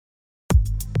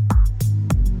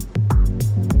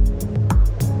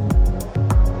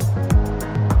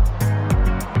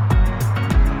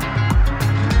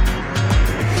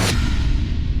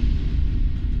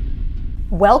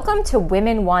Welcome to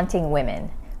Women Wanting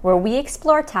Women, where we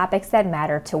explore topics that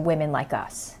matter to women like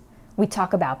us. We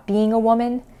talk about being a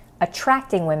woman,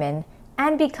 attracting women,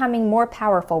 and becoming more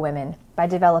powerful women by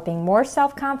developing more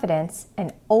self-confidence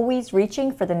and always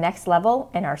reaching for the next level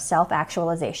in our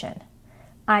self-actualization.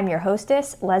 I'm your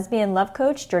hostess, lesbian love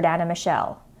coach, Jordana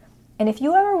Michelle. And if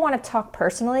you ever want to talk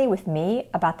personally with me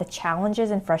about the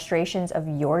challenges and frustrations of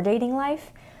your dating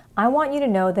life, I want you to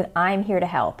know that I'm here to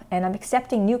help, and I'm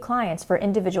accepting new clients for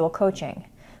individual coaching.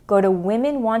 Go to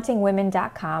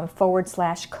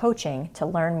womenwantingwomen.com/coaching to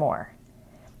learn more.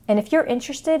 And if you're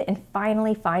interested in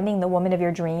finally finding the woman of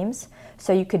your dreams,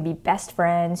 so you could be best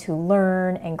friends who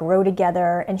learn and grow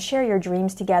together and share your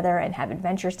dreams together and have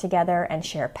adventures together and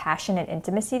share passion and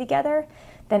intimacy together,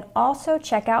 then also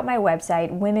check out my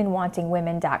website,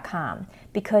 womenwantingwomen.com,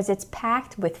 because it's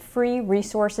packed with free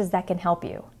resources that can help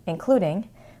you, including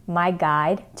my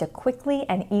guide to quickly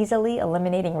and easily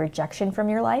eliminating rejection from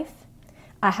your life,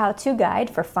 a how-to guide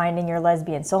for finding your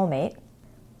lesbian soulmate,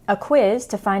 a quiz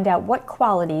to find out what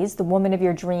qualities the woman of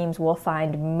your dreams will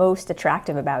find most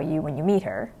attractive about you when you meet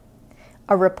her,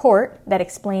 a report that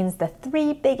explains the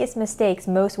 3 biggest mistakes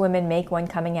most women make when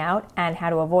coming out and how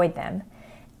to avoid them,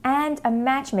 and a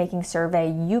matchmaking survey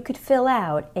you could fill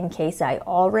out in case I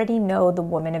already know the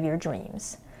woman of your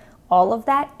dreams. All of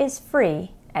that is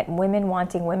free at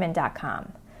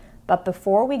womenwantingwomen.com. But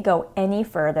before we go any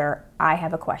further, I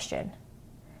have a question.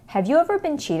 Have you ever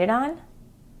been cheated on?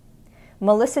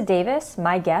 Melissa Davis,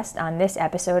 my guest on this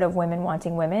episode of Women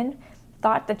Wanting Women,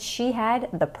 thought that she had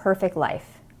the perfect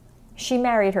life. She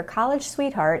married her college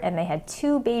sweetheart and they had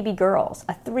 2 baby girls,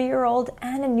 a 3-year-old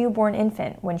and a newborn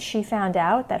infant, when she found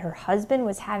out that her husband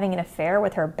was having an affair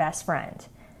with her best friend.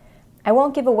 I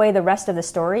won't give away the rest of the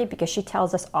story because she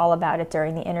tells us all about it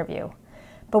during the interview.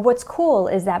 But what's cool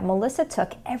is that Melissa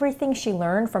took everything she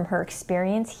learned from her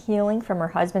experience healing from her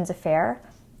husband's affair,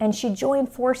 and she joined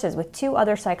forces with 2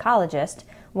 other psychologists,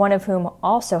 one of whom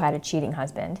also had a cheating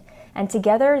husband, and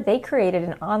together they created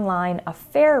an online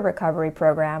affair recovery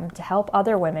program to help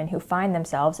other women who find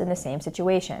themselves in the same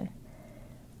situation.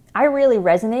 I really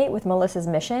resonate with Melissa's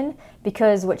mission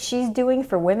because what she's doing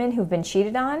for women who've been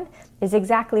cheated on is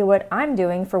exactly what I'm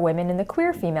doing for women in the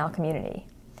queer female community.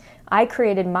 I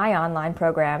created my online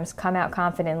programs, Come Out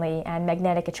Confidently and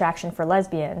Magnetic Attraction for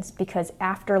Lesbians, because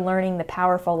after learning the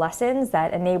powerful lessons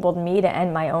that enabled me to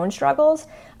end my own struggles,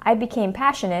 I became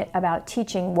passionate about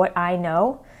teaching what I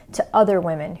know to other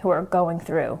women who are going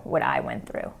through what I went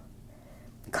through.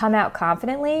 Come Out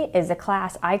Confidently is a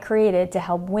class I created to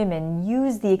help women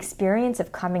use the experience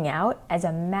of coming out as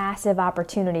a massive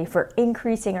opportunity for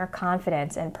increasing our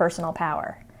confidence and personal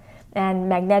power. And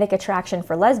Magnetic Attraction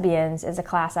for Lesbians is a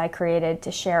class I created to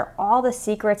share all the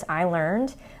secrets I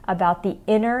learned about the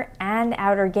inner and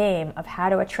outer game of how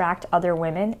to attract other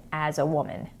women as a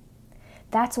woman.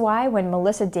 That's why when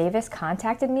Melissa Davis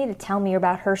contacted me to tell me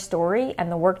about her story and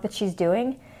the work that she's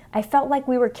doing, I felt like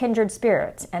we were kindred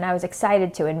spirits, and I was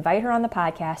excited to invite her on the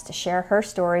podcast to share her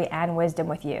story and wisdom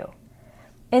with you.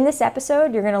 In this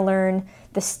episode, you're going to learn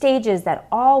the stages that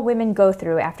all women go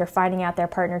through after finding out their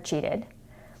partner cheated,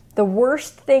 the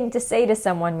worst thing to say to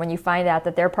someone when you find out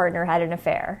that their partner had an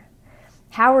affair,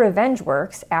 how revenge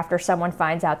works after someone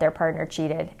finds out their partner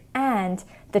cheated, and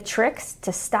the tricks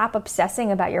to stop obsessing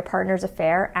about your partner's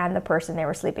affair and the person they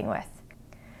were sleeping with.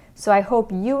 So I hope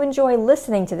you enjoy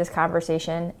listening to this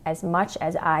conversation as much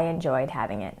as I enjoyed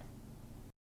having it.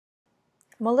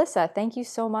 Melissa, thank you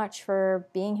so much for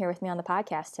being here with me on the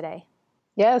podcast today.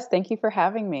 Yes, thank you for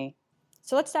having me.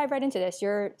 So let's dive right into this.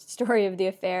 Your story of the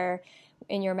affair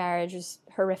in your marriage was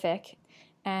horrific.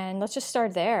 And let's just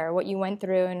start there, what you went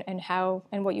through and how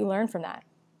and what you learned from that.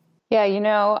 Yeah,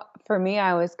 for me,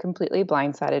 I was completely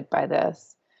blindsided by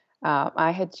this.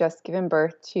 I had just given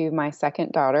birth to my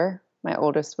second daughter. My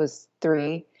oldest was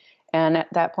 3. And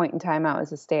at that point in time, I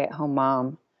was a stay-at-home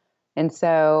mom. And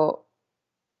so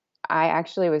I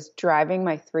actually was driving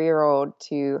my 3-year-old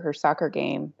to her soccer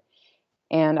game.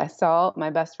 And I saw my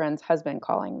best friend's husband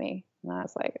calling me. And I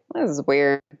was like, this is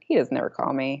weird. He does never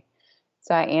call me.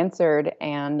 So I answered,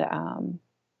 and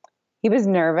he was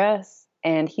nervous,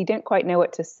 and he didn't quite know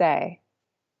what to say.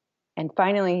 And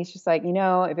finally, he's just like,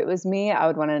 if it was me, I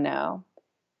would want to know.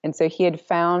 And so he had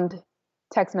found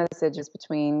text messages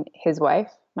between his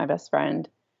wife, my best friend,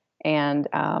 and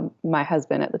my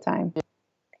husband at the time.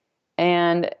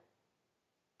 And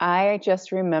I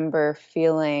just remember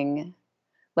feeling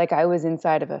like I was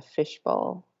inside of a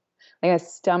fishbowl. Like my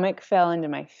stomach fell into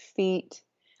my feet.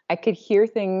 I could hear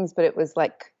things, but it was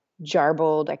like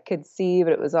jarbled. I could see,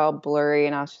 but it was all blurry.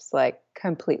 And I was just like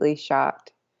completely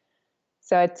shocked.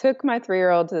 So I took my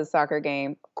 3-year-old to the soccer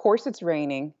game. Of course, it's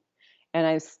raining. And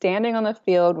I'm standing on the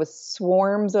field with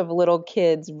swarms of little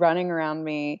kids running around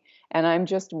me. And I'm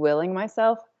just willing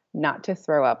myself not to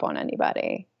throw up on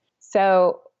anybody.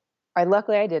 So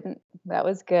luckily I didn't. That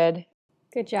was good.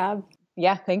 Good job.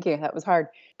 Yeah, thank you. That was hard.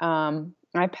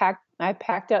 I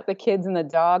packed up the kids and the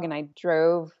dog, and I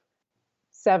drove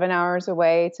 7 hours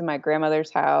away to my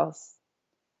grandmother's house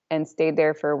and stayed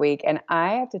there for a week. And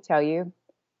I have to tell you,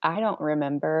 I don't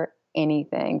remember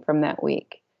anything from that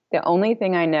week. The only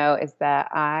thing I know is that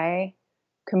I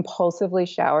compulsively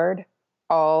showered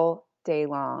all day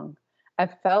long. I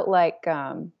felt like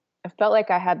I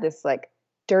had this like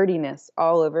dirtiness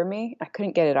all over me. I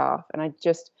couldn't get it off, and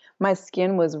my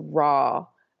skin was raw.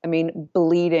 I mean,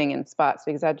 bleeding in spots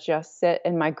because I'd just sit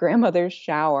in my grandmother's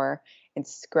shower and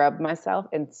scrub myself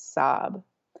and sob.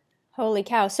 Holy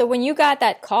cow. So when you got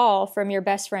that call from your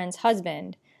best friend's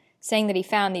husband saying that he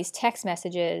found these text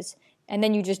messages and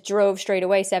then you just drove straight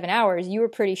away 7 hours, you were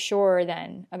pretty sure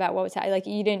then about what was happening. Like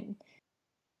you didn't.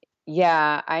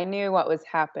 Yeah, I knew what was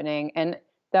happening. And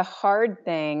the hard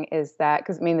thing is that,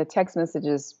 because I mean, the text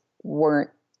messages weren't,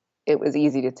 it was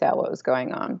easy to tell what was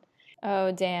going on.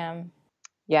 Oh, damn.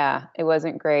 Yeah, it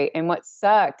wasn't great. And what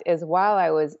sucked is while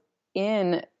I was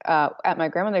at my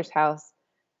grandmother's house,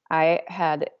 I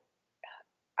had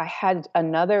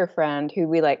another friend who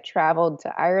we like traveled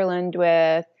to Ireland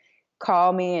with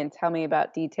call me and tell me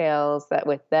about details that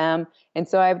with them. And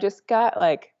so I've just got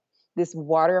like this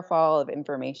waterfall of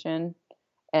information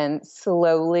and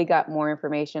slowly got more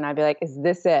information. I'd be like, is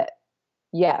this it?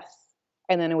 Yes.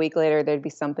 And then a week later, there'd be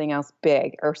something else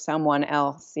big or someone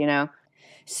else, you know?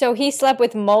 So he slept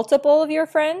with multiple of your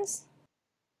friends?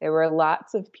 There were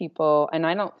lots of people, and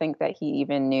I don't think that he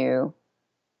even knew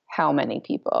how many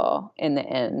people in the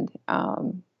end.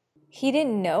 He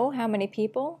didn't know how many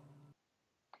people?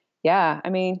 Yeah, I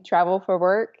mean, travel for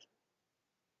work,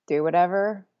 do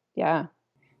whatever. Yeah.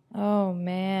 Oh,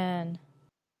 man.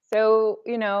 So,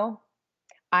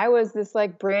 I was this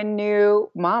like brand new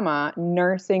mama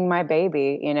nursing my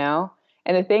baby,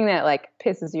 And the thing that like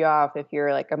pisses you off if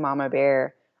you're like a mama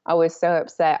bear, I was so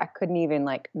upset I couldn't even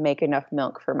like make enough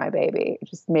milk for my baby. It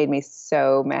just made me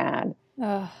so mad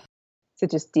Ugh. to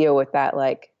just deal with that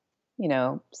like,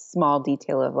 small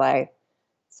detail of life.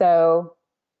 So,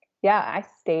 yeah, I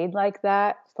stayed like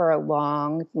that for a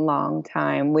long, long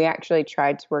time. We actually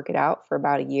tried to work it out for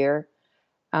about a year.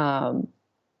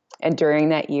 And during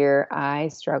that year, I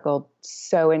struggled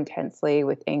so intensely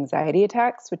with anxiety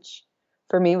attacks, which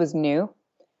for me was new,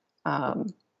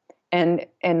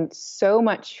 and so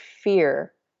much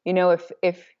fear. If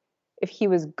he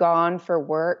was gone for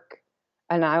work,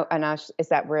 is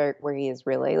that where he is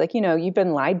really? Like, you've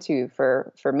been lied to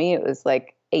for me. It was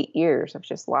like 8 years of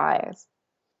just lies.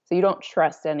 So you don't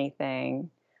trust anything.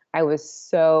 I was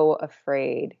so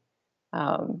afraid.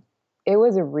 It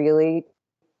was a really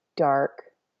dark,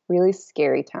 really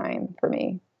scary time for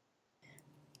me.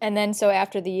 And then so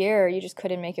after the year, you just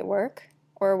couldn't make it work?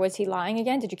 Or was he lying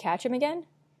again? Did you catch him again?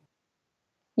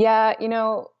 Yeah,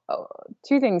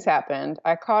 two things happened.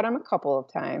 I caught him a couple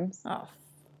of times. Oh,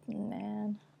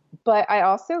 man. But I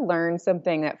also learned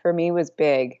something that for me was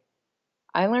big.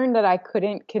 I learned that I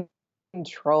couldn't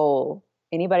control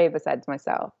anybody besides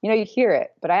myself. You hear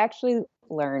it, but I actually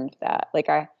learned that. Like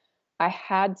I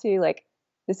had to like,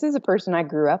 this is a person I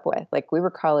grew up with. Like we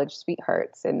were college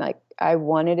sweethearts, and like I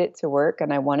wanted it to work,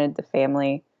 and I wanted the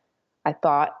family I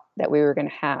thought that we were going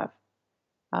to have.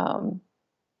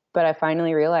 But I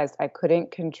finally realized I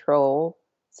couldn't control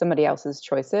somebody else's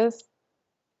choices.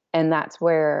 And that's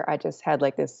where I just had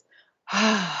like this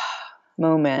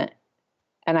moment,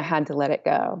 and I had to let it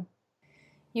go.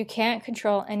 You can't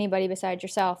control anybody besides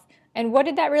yourself. And what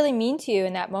did that really mean to you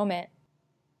in that moment?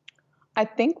 I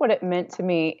think what it meant to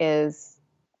me is,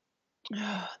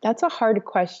 that's a hard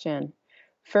question.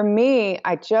 For me,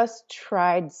 I just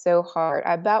tried so hard.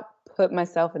 I about put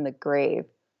myself in the grave,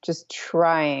 just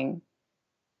trying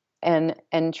and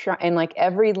try, and like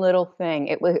every little thing,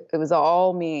 it was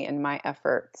all me and my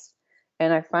efforts.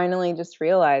 And I finally just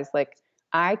realized like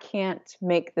I can't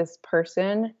make this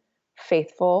person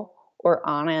faithful or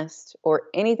honest or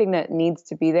anything that needs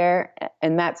to be there,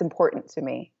 and that's important to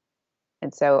me.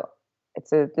 And so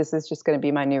this is just going to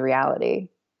be my new reality.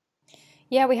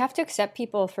 Yeah, we have to accept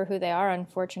people for who they are,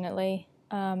 unfortunately.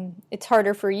 It's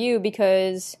harder for you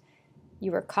because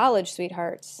you were college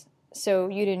sweethearts. So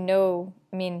you didn't know,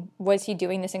 I mean, was he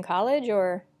doing this in college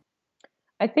or?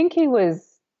 I think he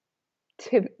was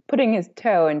putting his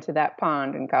toe into that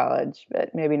pond in college,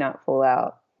 but maybe not full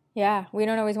out. Yeah, we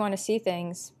don't always want to see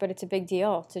things, but it's a big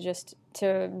deal to just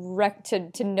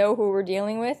to know who we're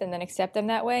dealing with and then accept them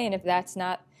that way. And if that's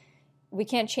not, we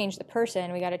can't change the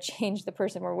person. We got to change the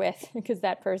person we're with because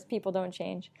people don't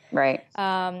change. Right.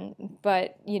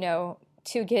 But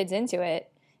 2 kids into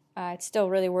it, it's still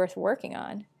really worth working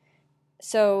on.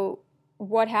 So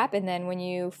what happened then when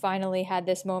you finally had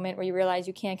this moment where you realized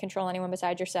you can't control anyone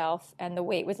besides yourself and the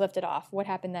weight was lifted off? What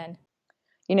happened then?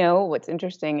 What's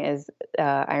interesting is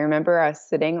I remember I was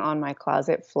sitting on my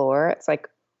closet floor. It's like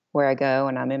where I go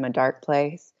when I'm in my dark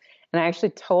place. And I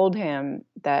actually told him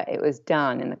that it was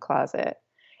done in the closet.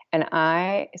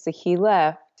 So he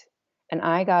left and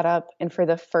I got up, and for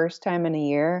the first time in a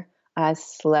year, I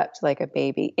slept like a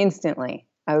baby instantly.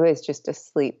 I was just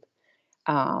asleep.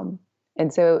 And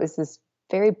so it was this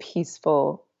very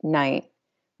peaceful night,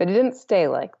 but it didn't stay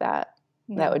like that.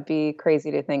 No. That would be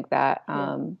crazy to think that.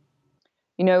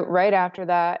 Right after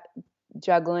that,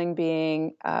 juggling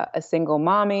being a single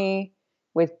mommy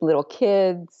with little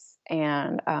kids,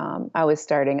 and I was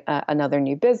starting another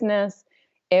new business.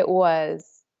 It was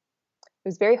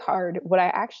very hard. What I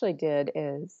actually did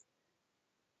is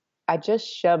I just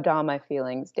shoved all my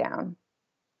feelings down.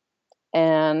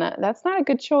 And that's not a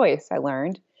good choice, I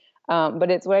learned.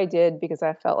 But it's what I did because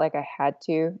I felt like I had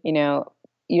to. You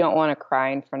don't want to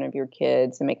cry in front of your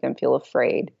kids and make them feel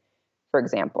afraid, for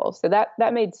example. So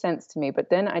that made sense to me. But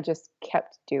then I just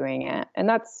kept doing it. And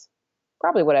that's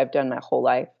probably what I've done my whole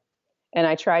life. And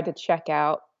I tried to check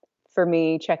out. For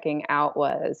me, checking out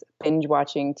was binge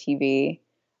watching TV.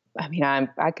 I mean,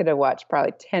 I could have watched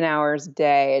probably 10 hours a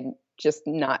day and just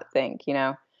not think,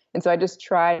 And so I just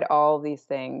tried all these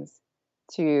things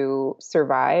to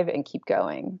survive and keep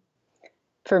going.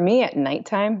 For me at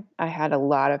nighttime, I had a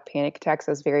lot of panic attacks.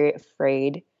 I was very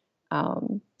afraid.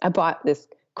 I bought this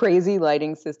crazy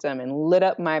lighting system and lit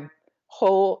up my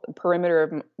whole perimeter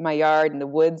of my yard and the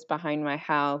woods behind my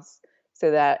house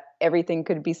so that everything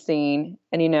could be seen.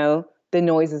 And, the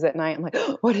noises at night, I'm like,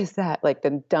 oh, what is that? Like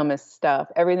the dumbest stuff.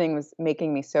 Everything was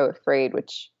making me so afraid,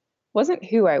 which wasn't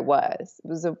who I was. It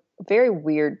was a very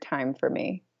weird time for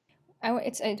me. I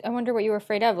wonder what you were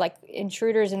afraid of, like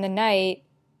intruders in the night.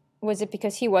 Was it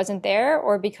because he wasn't there,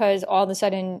 or because all of a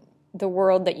sudden the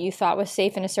world that you thought was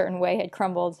safe in a certain way had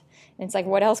crumbled? And it's like,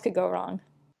 what else could go wrong?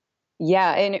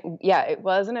 Yeah. And it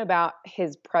wasn't about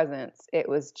his presence. It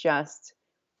was just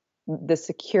the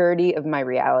security of my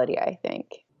reality, I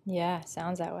think. Yeah,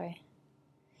 sounds that way.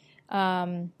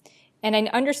 And I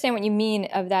understand what you mean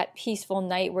of that peaceful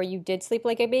night where you did sleep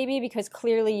like a baby, because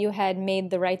clearly you had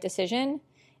made the right decision.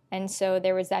 And so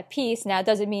there was that peace. Now, it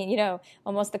doesn't mean,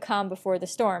 almost the calm before the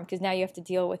storm, because now you have to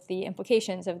deal with the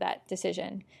implications of that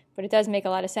decision. But it does make a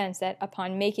lot of sense that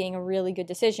upon making a really good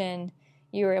decision,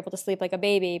 you were able to sleep like a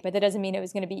baby, but that doesn't mean it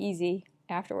was going to be easy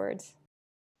afterwards.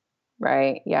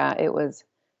 Right. Yeah, it was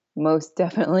most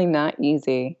definitely not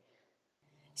easy.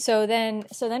 So then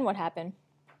what happened?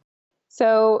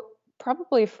 So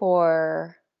probably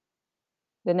for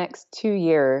the next 2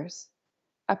 years,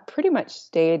 I pretty much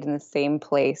stayed in the same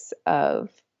place of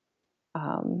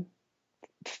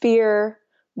fear.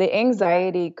 The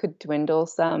anxiety could dwindle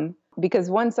some because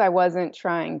once I wasn't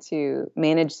trying to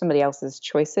manage somebody else's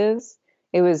choices,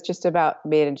 it was just about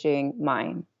managing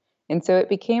mine. And so it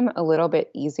became a little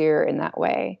bit easier in that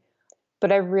way.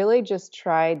 But I really just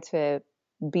tried to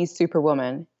be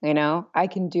superwoman, I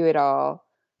can do it all.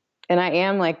 And I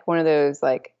am like one of those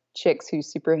like chicks who's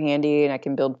super handy and I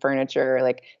can build furniture.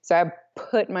 So I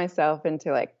put myself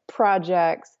into like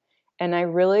projects, and I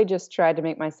really just tried to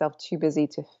make myself too busy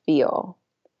to feel.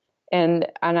 And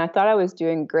I thought I was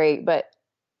doing great, but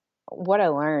what I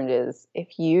learned is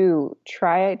if you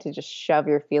try to just shove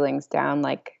your feelings down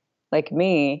like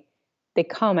me, they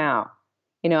come out.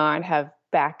 I'd have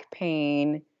back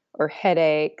pain or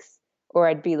headaches, or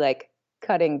I'd be like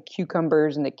cutting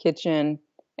cucumbers in the kitchen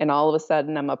and all of a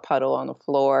sudden I'm a puddle on the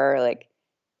floor. Like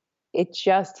it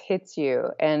just hits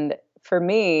you. And for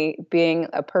me, being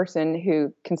a person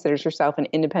who considers herself an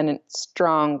independent,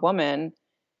 strong woman,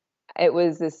 it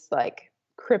was this like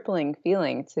crippling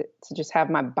feeling to just have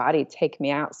my body take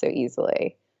me out so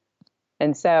easily.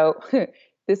 And so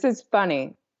this is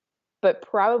funny, but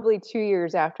probably 2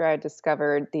 years after I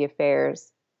discovered the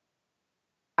affairs,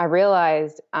 I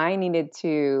realized I needed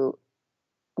to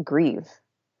grieve.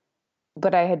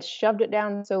 But I had shoved it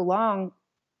down so long,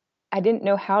 I didn't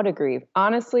know how to grieve.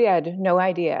 Honestly, I had no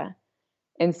idea.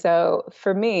 And so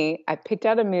for me, I picked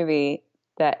out a movie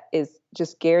that is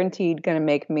just guaranteed going to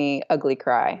make me ugly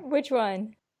cry. Which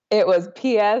one? It was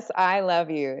P.S. I Love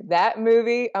You. That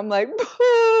movie, I'm like,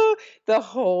 the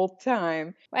whole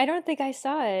time. I don't think I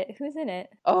saw it. Who's in it?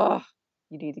 Oh,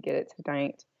 you need to get it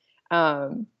tonight.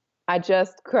 I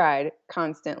just cried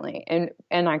constantly,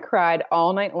 and I cried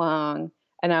all night long,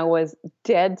 and I was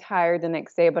dead tired the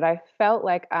next day, but I felt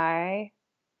like I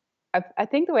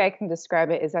think the way I can describe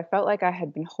it is I felt like I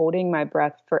had been holding my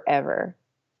breath forever.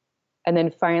 And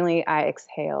then finally I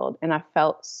exhaled and I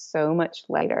felt so much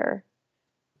lighter.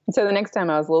 And so the next time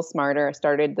I was a little smarter. I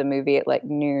started the movie at like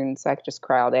noon so I could just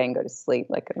cry all day and go to sleep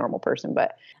like a normal person.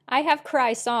 But I have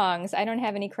cry songs. I don't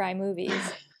have any cry movies.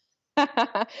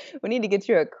 we need to get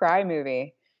you a cry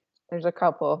movie. There's a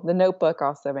couple. The Notebook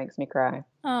also makes me cry.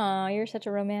 Oh, you're such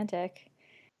a romantic.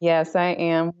 Yes, I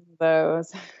am one of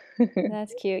those.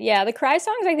 That's cute. Yeah, the cry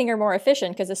songs I think are more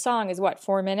efficient because a song is what,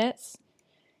 4 minutes?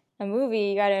 A movie,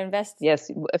 you got to invest.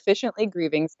 Yes, efficiently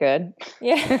grieving's good.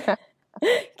 Yeah.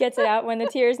 Gets it out when the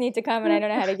tears need to come and I don't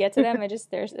know how to get to them.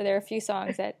 There are a few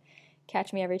songs that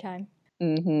catch me every time.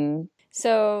 Mm-hmm.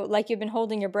 So like you've been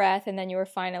holding your breath and then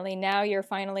now you're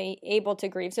finally able to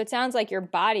grieve. So it sounds like you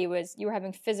were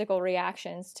having physical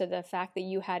reactions to the fact that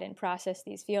you hadn't processed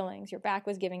these feelings. Your back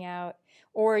was giving out,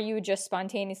 or you just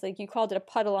spontaneously, you called it a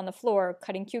puddle on the floor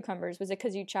cutting cucumbers. Was it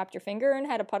because you chopped your finger and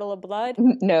had a puddle of blood?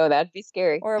 No, that'd be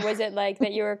scary. Or was it like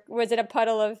that was it a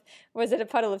puddle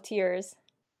of tears?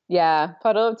 Yeah,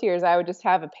 puddle of tears. I would just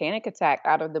have a panic attack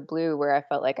out of the blue where I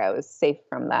felt like I was safe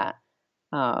from that.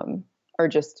 Or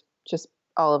just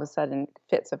all of a sudden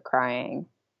fits of crying.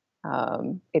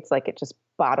 It's like it just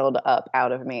bottled up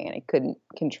out of me and I couldn't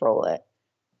control it.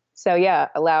 So yeah,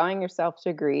 allowing yourself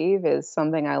to grieve is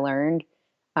something I learned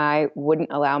I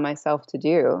wouldn't allow myself to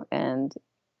do. And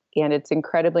it's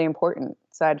incredibly important.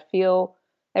 So I'd feel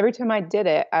every time I did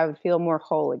it, I would feel more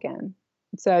whole again.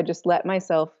 So I just let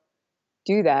myself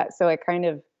do that. So I kind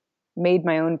of made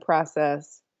my own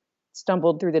process,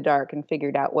 stumbled through the dark and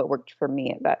figured out what worked for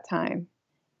me at that time.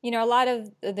 You know, a lot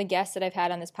of the guests that I've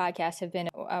had on this podcast have been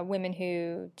women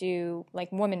who do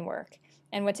like woman work.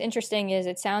 And what's interesting is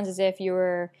it sounds as if you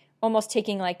were almost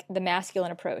taking like the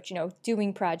masculine approach, you know,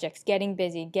 doing projects, getting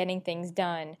busy, getting things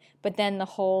done. But then the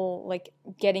whole like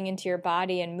getting into your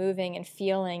body and moving and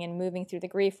feeling and moving through the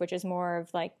grief, which is more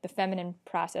of like the feminine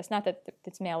process. Not that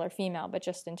it's male or female, but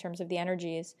just in terms of the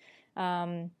energies.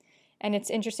 And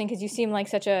it's interesting because you seem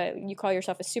like you call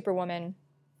yourself a superwoman.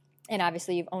 And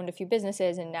obviously you've owned a few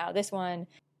businesses and now this one.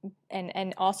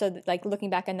 And also like looking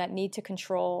back on that need to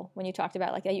control when you talked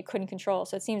about like that you couldn't control.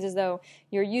 So it seems as though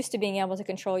you're used to being able to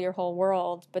control your whole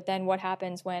world, but then what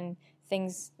happens when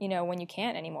things, you know, when you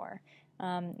can't anymore?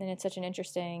 And it's such an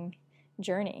interesting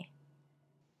journey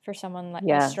for someone like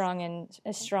Yes.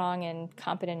 as strong and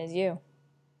competent as you.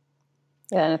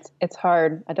 Yeah, and it's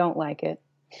hard. I don't like it.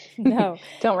 No.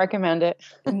 Don't recommend it.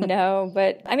 No,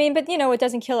 but you know, what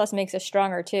doesn't kill us makes us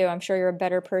stronger too. I'm sure you're a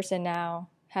better person now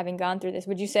having gone through this.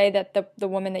 Would you say that the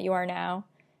woman that you are now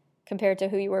compared to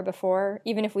who you were before,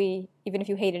 even if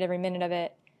you hated every minute of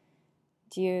it,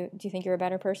 do you think you're a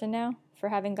better person now for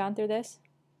having gone through this?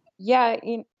 Yeah,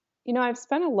 you know, I've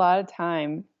spent a lot of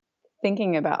time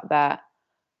thinking about that.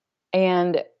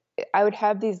 And I would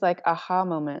have these like aha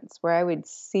moments where I would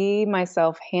see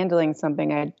myself handling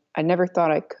something I never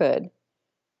thought I could.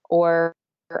 Or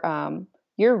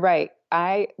you're right.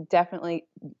 I definitely,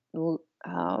 you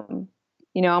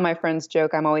know, all my friends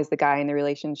joke I'm always the guy in the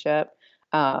relationship.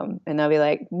 And they'll be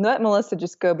like, let Melissa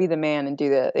just go be the man and do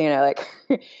the, you know, like,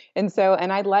 and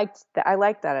I liked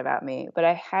that about me, but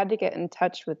I had to get in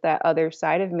touch with that other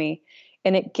side of me.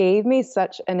 And it gave me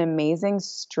such an amazing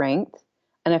strength.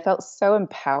 And I felt so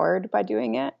empowered by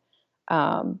doing it.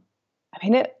 I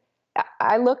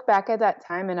look back at that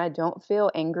time and I don't feel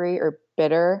angry or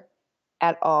bitter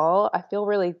at all. I feel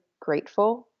really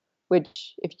grateful,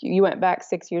 which if you went back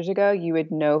 6 years ago, you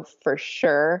would know for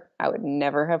sure. I would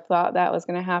never have thought that was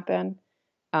going to happen.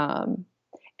 And,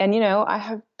 you know, I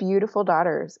have beautiful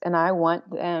daughters and I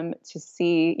want them to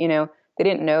see, you know, they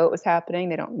didn't know it was happening.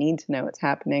 They don't need to know it's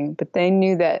happening, but they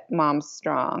knew that mom's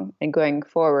strong and going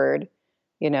forward,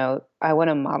 you know, I want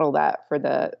to model that for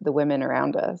the women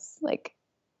around us. Like,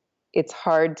 it's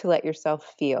hard to let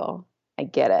yourself feel. I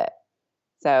get it.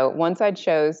 So once I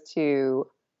chose to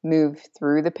move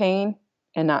through the pain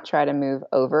and not try to move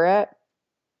over it,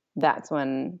 that's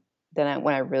when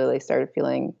I really started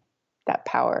feeling that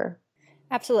power.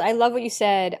 Absolutely. I love what you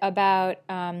said about,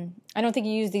 I don't think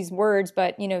you used these words,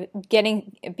 but, you know,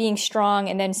 being strong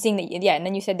and then seeing that, yeah, and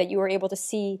then you said that you were able to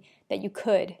see that you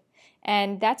could.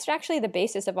 And that's actually the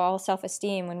basis of all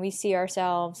self-esteem. When we see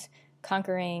ourselves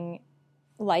conquering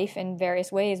life in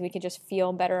various ways, we could just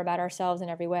feel better about ourselves in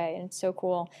every way. And it's so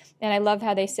cool. And I love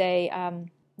how they say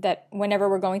that whenever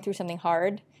we're going through something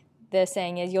hard, the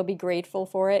saying is you'll be grateful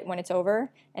for it when it's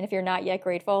over. And if you're not yet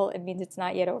grateful, it means it's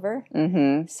not yet over.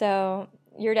 Mm-hmm. So,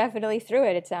 you're definitely through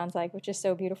it sounds like, which is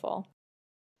so beautiful.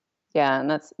 Yeah, and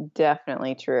that's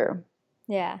definitely true.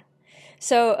 Yeah.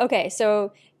 So, okay,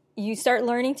 so you start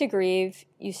learning to grieve,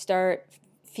 you start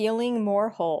feeling more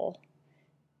whole.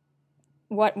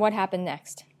 What happened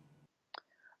next?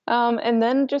 And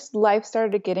then just life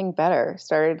started getting better,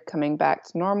 started coming back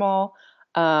to normal.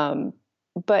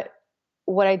 But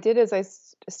what I did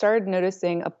is started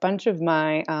noticing a bunch of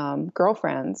my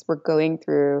girlfriends were going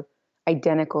through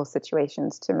identical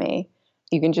situations to me.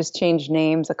 You can just change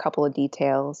names, a couple of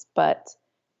details, but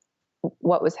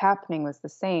what was happening was the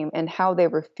same, and how they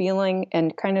were feeling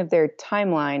and kind of their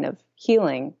timeline of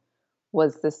healing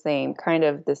was the same, kind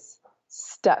of this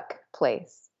stuck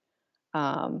place.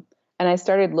 Um, and I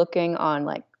started looking on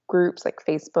like groups, like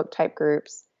Facebook type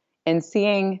groups, and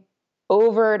seeing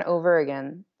over and over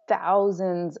again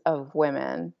thousands of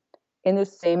women in the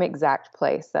same exact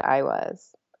place that I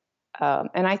was.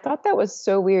 And I thought that was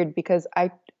so weird because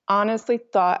I honestly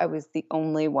thought I was the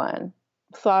only one.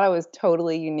 Thought I was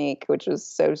totally unique, which was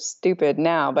so stupid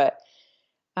now. But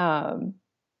um,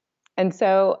 and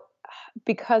so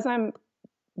because I'm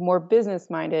more business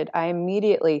minded, I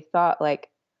immediately thought like,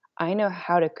 I know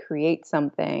how to create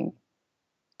something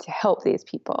to help these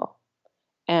people.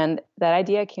 And that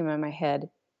idea came in my head.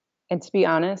 And to be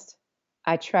honest,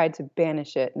 I tried to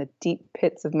banish it in the deep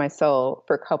pits of my soul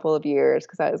for a couple of years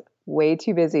because I was way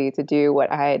too busy to do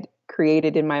what I had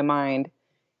created in my mind.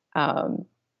 Um,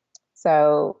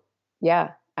 so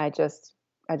yeah, I just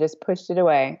pushed it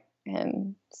away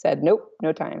and said, nope,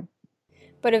 no time.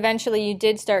 But eventually you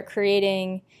did start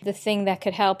creating the thing that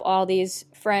could help all these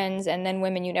friends and then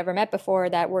women you never met before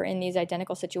that were in these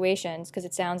identical situations. Because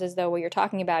it sounds as though what you're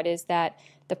talking about is that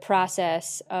the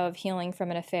process of healing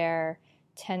from an affair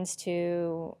tends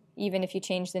to, even if you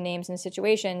change the names and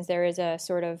situations, there is a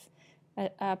sort of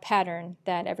a pattern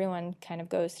that everyone kind of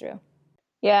goes through.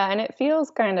 Yeah, and it feels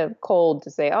kind of cold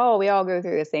to say, oh, we all go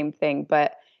through the same thing.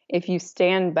 But if you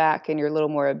stand back and you're a little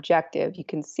more objective, you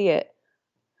can see it.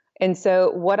 And so,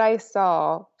 what I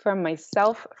saw from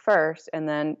myself first, and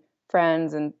then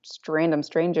friends and just random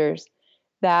strangers,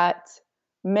 that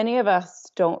many of us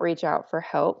don't reach out for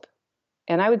help.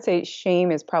 And I would say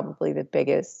shame is probably the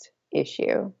biggest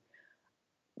issue.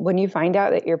 When you find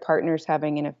out that your partner's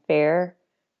having an affair,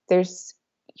 there's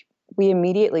we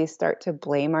immediately start to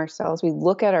blame ourselves. We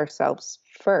look at ourselves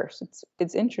first.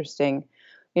 It's interesting.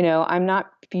 I'm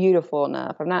not beautiful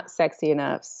enough. I'm not sexy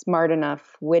enough, smart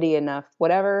enough, witty enough,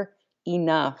 whatever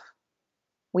enough.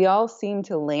 We all seem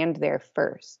to land there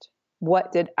first.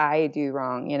 What did I do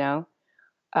wrong?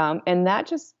 And that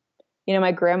just,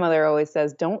 my grandmother always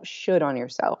says, don't should on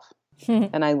yourself.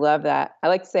 And I love that. I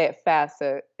like to say it fast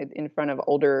so in front of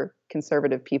older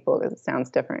conservative people because it sounds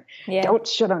different. Yeah. Don't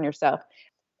should on yourself.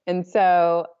 And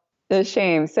so the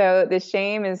shame. So the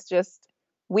shame is just,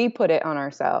 we put it on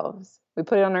ourselves. We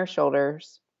put it on our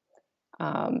shoulders.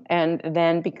 And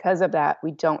then because of that,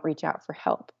 we don't reach out for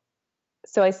help.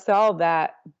 So I saw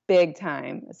that big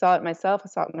time. I saw it myself. I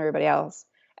saw it in everybody else.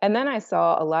 And then I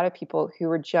saw a lot of people who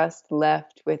were just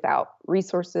left without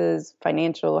resources,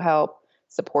 financial help,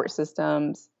 support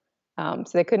systems.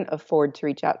 So they couldn't afford to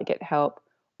reach out to get help.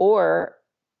 Or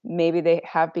maybe they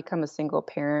have become a single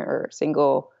parent or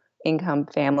single income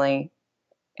family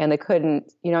and they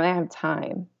couldn't, they didn't have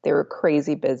time. They were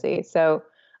crazy busy. So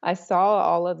I saw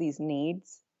all of these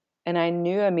needs and I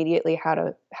knew immediately how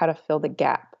to fill the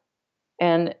gap.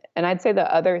 And I'd say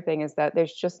the other thing is that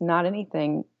there's just not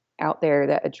anything out there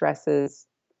that addresses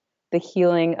the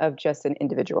healing of just an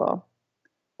individual.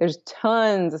 There's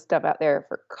tons of stuff out there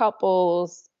for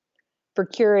couples, for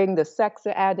curing the sex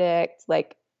addict,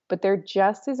 but there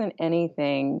just isn't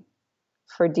anything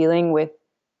for dealing with,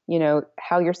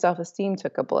 how your self-esteem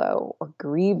took a blow or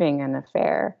grieving an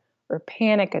affair or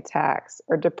panic attacks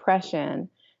or depression.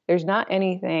 There's not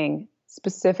anything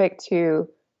specific to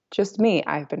just me.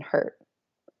 I've been hurt.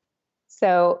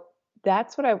 So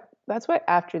that's what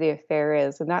after the affair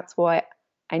is. And that's what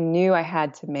I knew I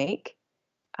had to make.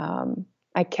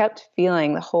 I kept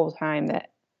feeling the whole time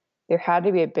that there had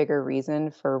to be a bigger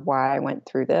reason for why I went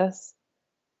through this.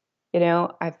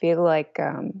 I feel like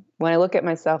when I look at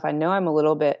myself, I know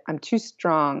I'm too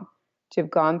strong to have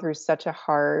gone through such a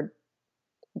hard,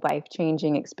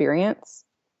 life-changing experience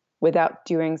without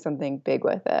doing something big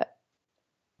with it.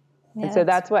 Yeah, and so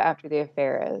that's what after the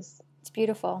affair is. It's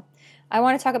beautiful. I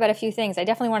want to talk about a few things. I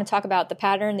definitely want to talk about the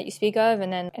pattern that you speak of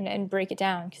and then and break it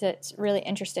down because it's really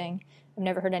interesting. I've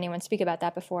never heard anyone speak about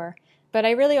that before. But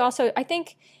I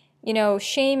think,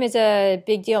 shame is a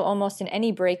big deal almost in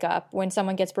any breakup when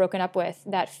someone gets broken up with,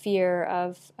 that fear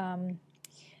of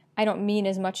I don't mean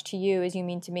as much to you as you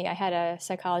mean to me. I had a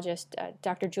psychologist,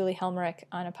 Dr. Julie Helmerich,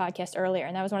 on a podcast earlier,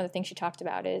 and that was one of the things she talked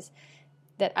about, is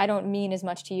that I don't mean as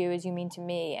much to you as you mean to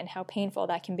me, and how painful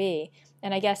that can be.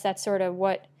 And I guess that's sort of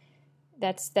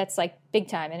that's like big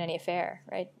time in any affair,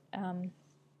 right? And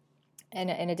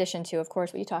in addition to, of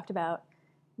course, what you talked about,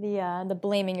 the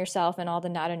blaming yourself and all the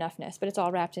not enoughness, but it's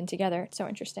all wrapped in together. It's so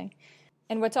interesting.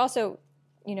 And what's also,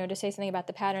 to say something about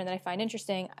the pattern that I find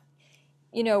interesting,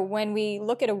 when we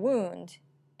look at a wound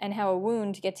and how a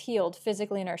wound gets healed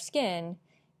physically in our skin,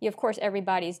 of course,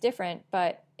 everybody's different,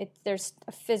 but there's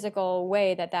a physical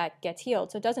way that gets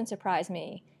healed. So it doesn't surprise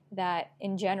me that,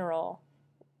 in general,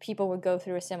 people would go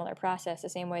through a similar process the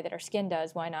same way that our skin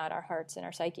does. Why not our hearts and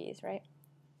our psyches, right?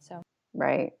 So.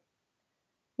 Right.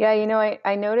 Yeah,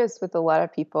 I noticed with a lot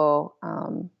of people,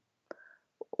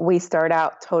 we start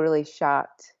out totally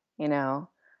shocked,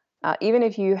 even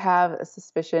if you have a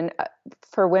suspicion.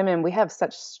 For women, we have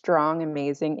such strong,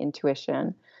 amazing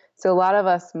intuition. So a lot of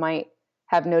us might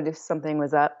have noticed something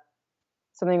was up,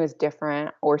 something was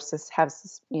different, or have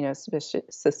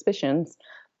suspicions.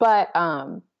 But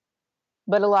a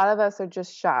lot of us are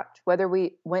just shocked, whether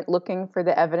we went looking for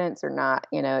the evidence or not.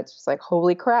 It's just like,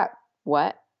 holy crap,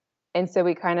 what? And so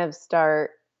we kind of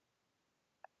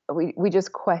we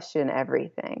just question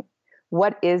everything.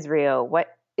 What is real?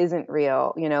 What isn't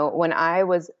real? When I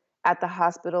was at the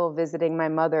hospital visiting my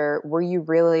mother, were you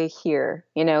really here?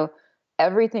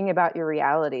 Everything about your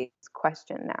reality is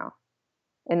questioned now.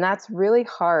 And that's really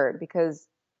hard because,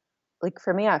 like,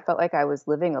 for me, I felt like I was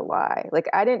living a lie. Like,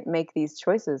 I didn't make these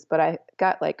choices, but I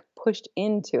got pushed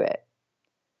into it.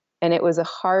 And it was a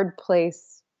hard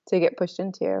place to get pushed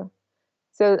into.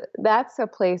 So that's a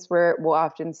place where we'll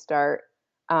often start.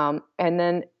 And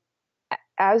then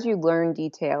as you learn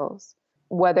details,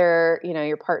 whether,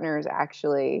 your partner is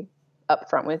actually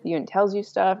upfront with you and tells you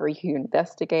stuff, or you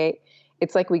investigate,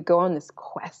 it's like we go on this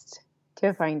quest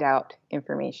to find out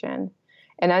information.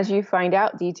 And as you find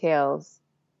out details,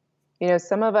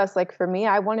 some of us, like for me,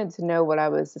 I wanted to know what I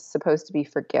was supposed to be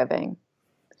forgiving.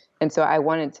 And so I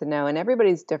wanted to know, and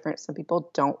everybody's different. Some people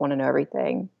don't want to know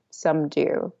everything. Some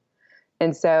do.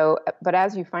 And so, but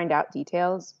as you find out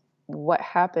details, what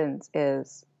happens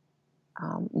is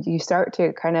you start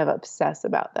to kind of obsess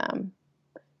about them,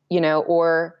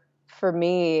 or for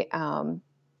me,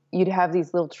 you'd have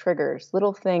these little triggers,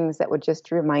 little things that would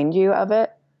just remind you of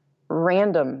it,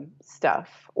 random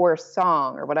stuff or a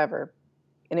song or whatever.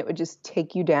 And it would just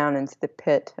take you down into the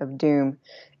pit of doom,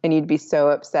 and you'd be so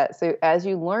upset. So as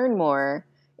you learn more,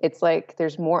 it's like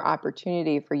there's more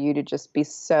opportunity for you to just be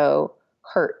so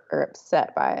hurt or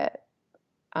upset by it.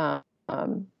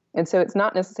 And so it's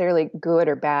not necessarily good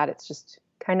or bad. It's just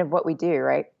kind of what we do,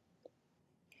 right?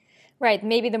 Right.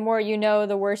 Maybe the more you know,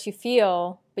 the worse you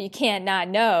feel, but you can't not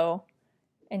know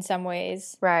in some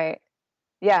ways. Right.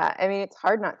 Yeah. I mean, it's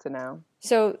hard not to know.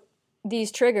 So these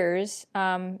triggers,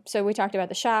 so we talked about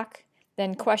the shock,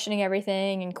 then questioning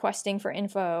everything and questing for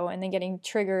info, and then getting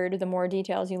triggered the more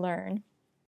details you learn.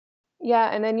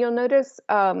 Yeah. And then you'll notice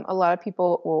a lot of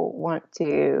people will want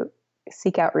to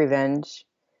seek out revenge.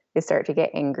 They start to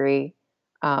get angry.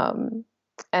 And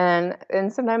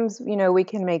sometimes, we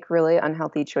can make really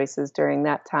unhealthy choices during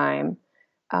that time.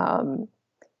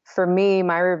 For me,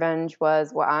 my revenge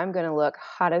was, well, I'm going to look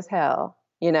hot as hell,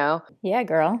 Yeah,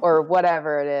 girl. Or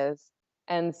whatever it is.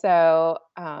 And so,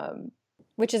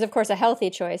 which is, of course, a healthy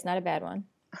choice, not a bad one.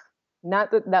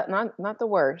 Not the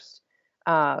worst.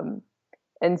 And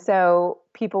so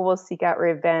people will seek out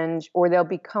revenge, or they'll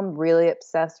become really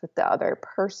obsessed with the other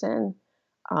person,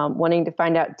 wanting to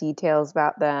find out details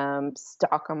about them,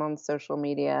 stalk them on social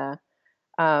media,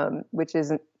 which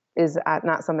is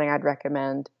not something I'd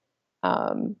recommend.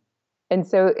 And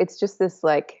so it's just this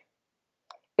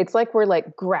it's like we're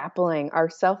grappling. Our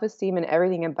self-esteem and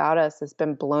everything about us has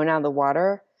been blown out of the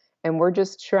water, and we're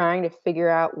just trying to figure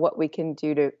out what we can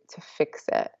do to fix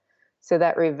it. So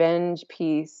that revenge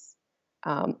piece,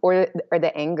 or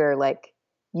the anger,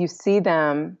 you see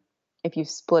them if you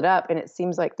split up and it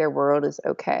seems like their world is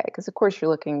okay, because of course you're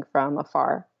looking from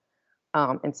afar.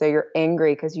 And so you're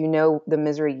angry because the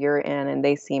misery you're in, and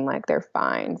they seem like they're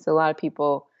fine. So a lot of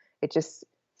people, it just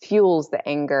fuels the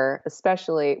anger,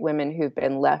 especially women who've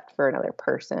been left for another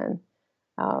person.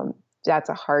 That's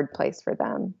a hard place for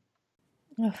them.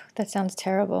 Oh, that sounds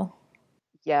terrible.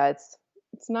 Yeah, it's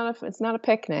not a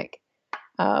picnic.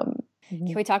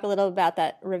 Can we talk a little about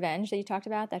that revenge that you talked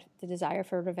about, the desire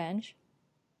for revenge?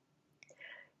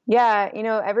 Yeah,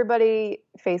 everybody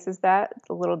faces that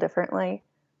a little differently.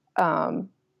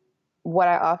 What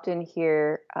I often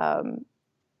hear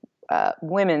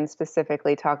women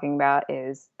specifically talking about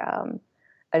is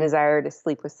a desire to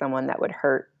sleep with someone that would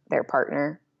hurt their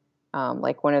partner,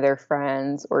 like one of their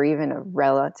friends or even a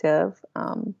relative,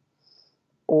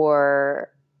 or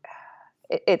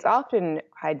it's often,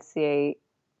 I'd say,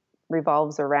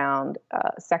 revolves around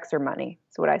sex or money.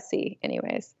 That's what I see,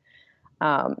 anyways.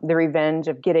 The revenge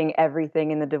of getting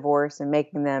everything in the divorce and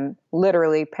making them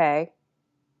literally pay,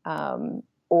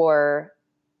 or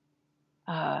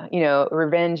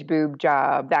revenge boob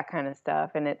job, that kind of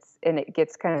stuff. And it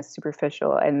gets kind of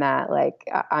superficial in that, like,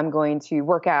 I'm going to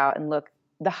work out and look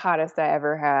the hottest I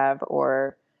ever have,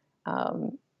 or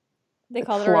they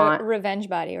call it a revenge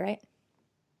body, right?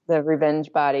 The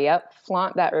revenge body. Yep.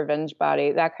 Flaunt that revenge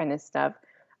body, that kind of stuff.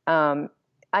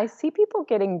 I see people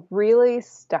getting really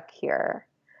stuck here.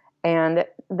 And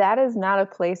that is not a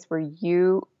place where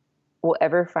you will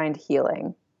ever find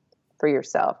healing for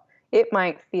yourself. It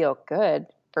might feel good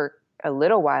for a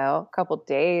little while, a couple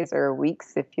days or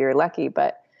weeks if you're lucky,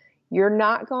 but you're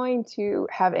not going to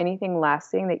have anything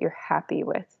lasting that you're happy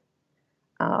with.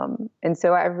 And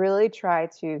so I really try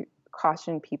to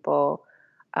caution people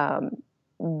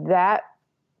that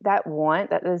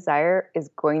that desire is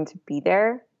going to be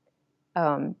there.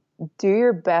 Do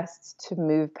your best to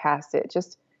move past it.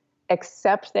 Just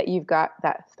accept that you've got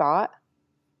that thought,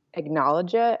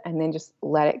 acknowledge it, and then just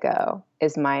let it go,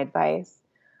 is my advice.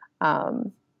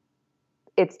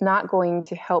 It's not going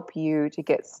to help you to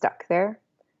get stuck there.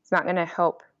 It's not going to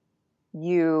help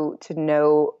you to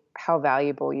know how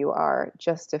valuable you are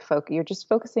just to focus. You're just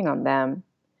focusing on them.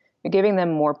 You're giving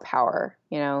them more power,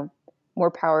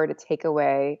 more power to take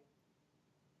away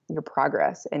your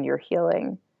progress and your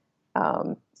healing.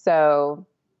 So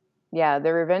yeah,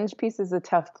 the revenge piece is a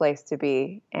tough place to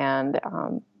be. And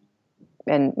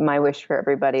my wish for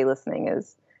everybody listening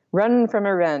is run from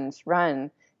revenge,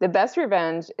 run. The best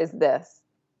revenge is this: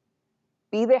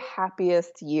 be the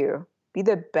happiest you, be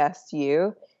the best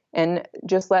you, and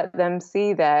just let them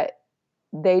see that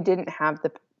they didn't have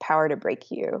the power to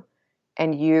break you.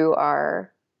 And you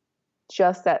are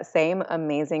just that same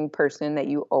amazing person that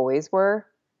you always were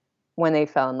when they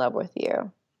fell in love with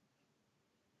you.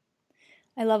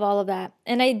 I love all of that.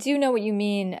 And I do know what you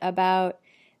mean about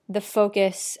the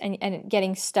focus and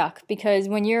getting stuck, because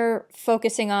when you're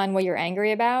focusing on what you're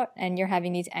angry about and you're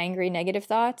having these angry negative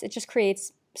thoughts, it just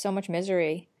creates so much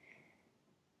misery.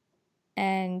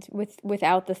 And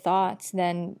without the thoughts,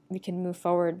 then we can move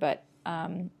forward. But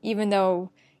even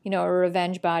though, a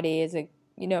revenge body is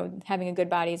having a good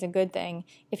body is a good thing,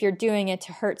 if you're doing it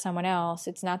to hurt someone else,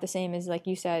 it's not the same as, like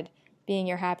you said, being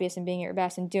your happiest and being your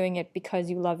best and doing it because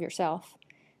you love yourself.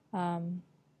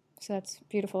 So that's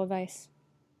beautiful advice.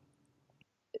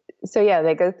 So yeah,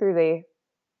 they go through the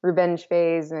revenge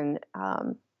phase, and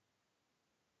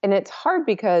it's hard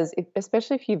because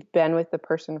especially if you've been with the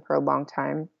person for a long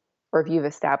time, or if you've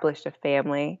established a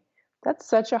family, that's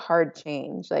such a hard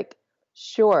change. Like,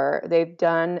 sure, they've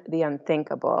done the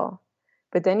unthinkable,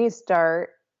 but then you start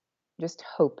just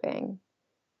hoping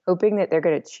that they're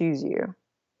going to choose you,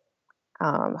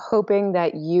 hoping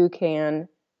that you can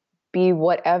be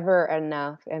whatever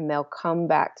enough and they'll come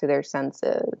back to their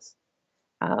senses.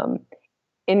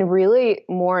 In really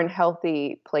more in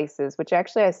healthy places, which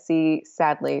actually I see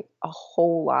sadly a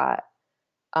whole lot.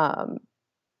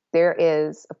 There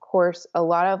is, of course, a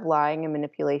lot of lying and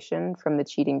manipulation from the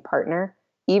cheating partner,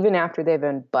 even after they've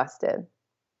been busted.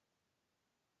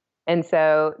 And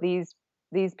so these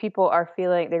people are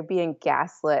feeling they're being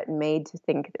gaslit and made to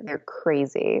think that they're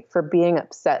crazy for being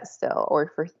upset still,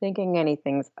 or for thinking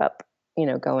anything's up,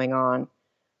 going on.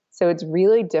 So it's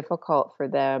really difficult for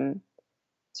them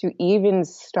to even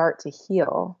start to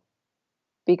heal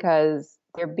because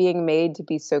they're being made to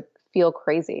feel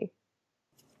crazy.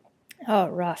 Oh,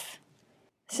 rough.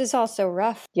 This is all so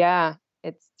rough. Yeah,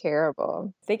 it's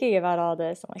terrible. Thinking about all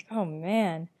this, I'm like, oh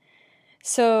man.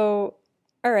 So,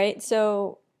 all right.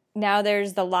 So now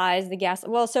there's the lies, the gas.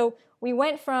 Well, so we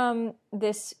went from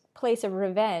this place of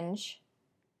revenge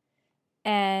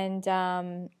and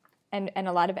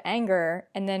a lot of anger,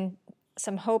 and then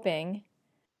some hoping.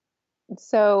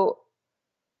 So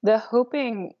the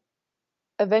hoping,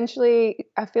 eventually,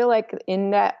 I feel like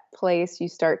in that place, you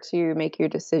start to make your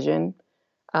decision.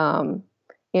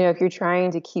 If you're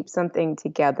trying to keep something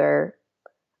together,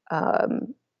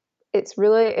 it's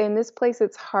really, in this place,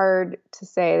 it's hard to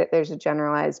say that there's a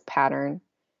generalized pattern,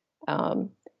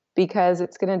 because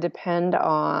it's going to depend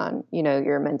on,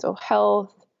 your mental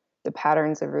health, the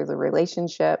patterns of the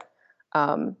relationship.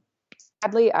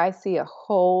 Sadly, I see a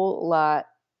whole lot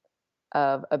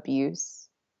of abuse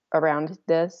around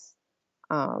this,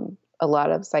 a lot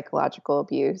of psychological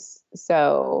abuse.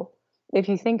 So if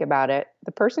you think about it,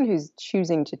 the person who's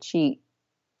choosing to cheat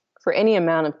for any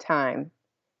amount of time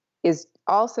is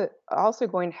also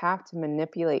going to have to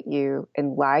manipulate you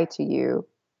and lie to you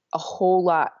a whole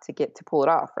lot to get to pull it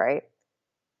off, right?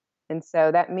 And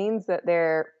so that means that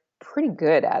they're pretty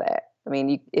good at it. I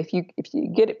mean, if you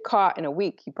get it caught in a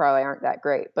week, you probably aren't that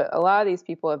great. But a lot of these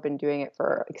people have been doing it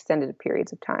for extended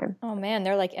periods of time. Oh man,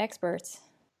 they're like experts.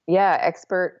 Yeah,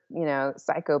 expert,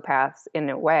 psychopaths in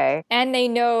a way. And they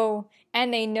know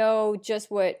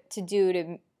just what to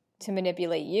do to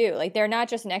manipulate you. Like they're not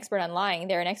just an expert on lying,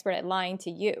 they're an expert at lying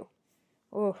to you.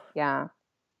 Ooh. Yeah.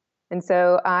 And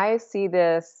so I see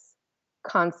this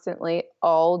constantly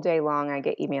all day long. I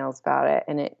get emails about it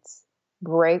and it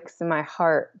breaks my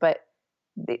heart. But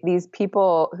these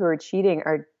people who are cheating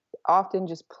are often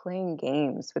just playing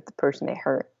games with the person they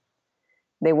hurt.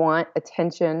 They want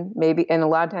attention, maybe, and a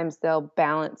lot of times they'll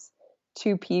balance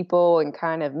two people and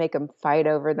kind of make them fight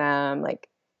over them. Like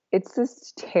it's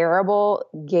this terrible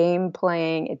game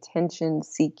playing, attention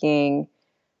seeking,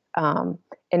 and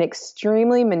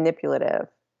extremely manipulative.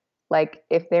 Like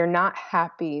if they're not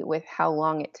happy with how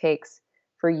long it takes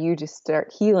for you to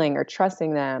start healing or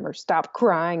trusting them or stop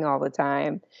crying all the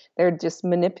time, they're just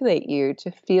manipulate you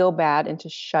to feel bad and to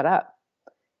shut up.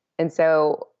 And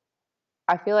so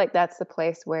I feel like that's the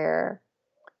place where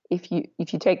if you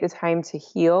take the time to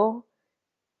heal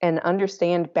and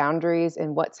understand boundaries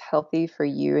and what's healthy for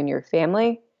you and your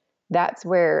family, that's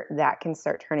where that can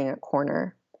start turning a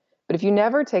corner. But if you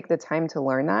never take the time to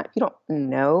learn that, if you don't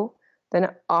know, then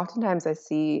oftentimes I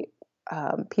see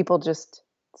people just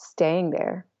staying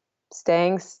there,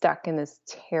 staying stuck in this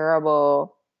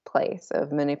terrible place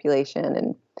of manipulation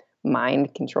and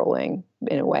mind controlling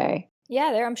in a way. Yeah,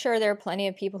 I'm sure there are plenty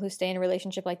of people who stay in a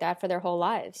relationship like that for their whole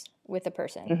lives with a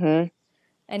person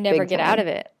and never get out of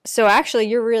it. So actually,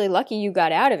 you're really lucky you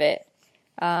got out of it.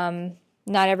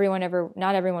 Not everyone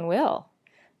will.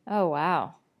 Oh,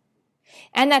 wow.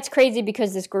 And that's crazy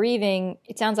because this grieving,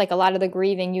 it sounds like a lot of the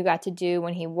grieving you got to do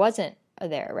when he wasn't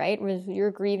there, right? Was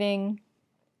your grieving,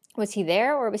 was he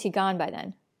there or was he gone by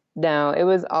then? No, it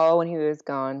was all when he was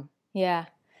gone. Yeah.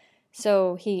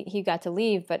 So he got to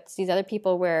leave, but these other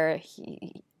people where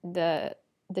the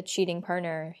cheating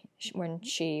partner, when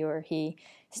she or he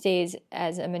stays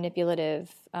as a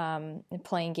manipulative,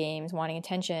 playing games, wanting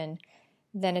attention,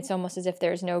 then it's almost as if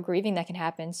there's no grieving that can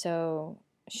happen. So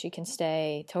she can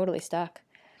stay totally stuck.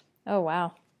 Oh,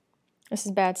 wow. This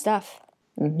is bad stuff.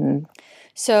 Mm-hmm.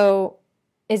 So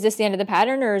is this the end of the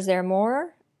pattern or is there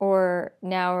more? Or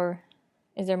now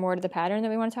is there more to the pattern that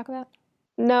we want to talk about?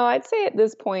 No, I'd say at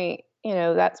this point,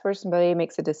 that's where somebody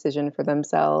makes a decision for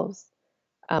themselves.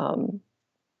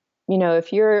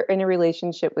 If you're in a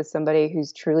relationship with somebody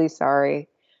who's truly sorry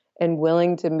and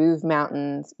willing to move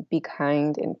mountains, be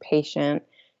kind and patient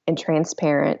and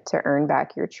transparent to earn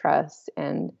back your trust,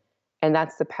 and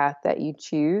that's the path that you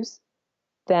choose,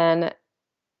 then,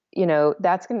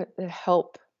 that's going to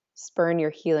help spurn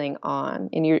your healing on,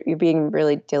 and you're being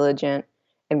really diligent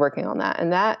and working on that.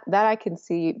 And that I can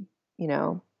see,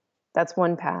 that's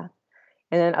one path.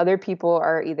 And then other people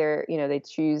are either, they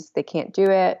choose, they can't do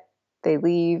it, they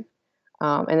leave.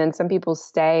 And then some people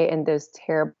stay in those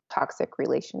terrible toxic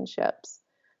relationships.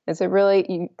 And so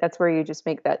really that's where you just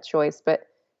make that choice. But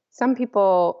some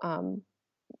people,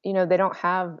 they don't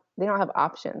have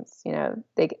options,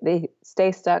 they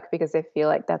stay stuck because they feel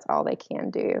like that's all they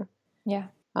can do. Yeah.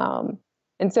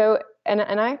 And so, and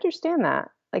I understand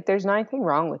that, like, there's not anything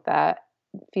wrong with that,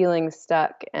 feeling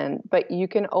stuck. But you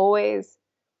can always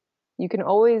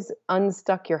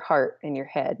unstuck your heart and your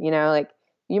head, like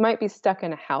you might be stuck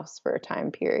in a house for a time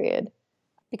period.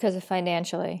 Because of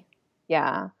financially.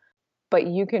 Yeah. But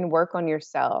you can work on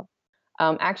yourself.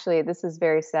 Actually, this is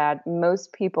very sad.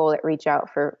 Most people that reach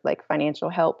out for like financial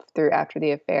help after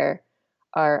the affair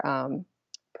are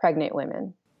pregnant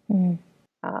women.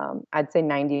 Mm-hmm. I'd say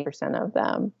 90% of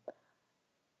them.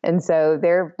 And so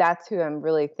that's who I'm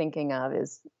really thinking of,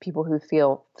 is people who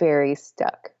feel very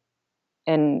stuck.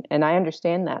 And I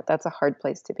understand that. That's a hard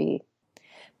place to be.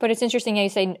 But it's interesting how you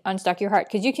say unstuck your heart,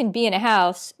 because you can be in a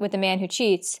house with a man who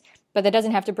cheats, but that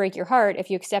doesn't have to break your heart if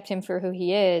you accept him for who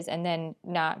he is and then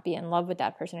not be in love with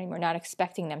that person anymore, not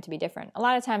expecting them to be different. A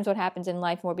lot of times what happens in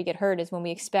life where we get hurt is when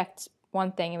we expect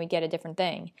one thing and we get a different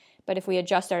thing. But if we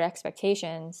adjust our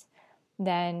expectations,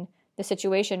 then the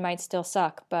situation might still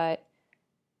suck, but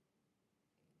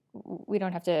we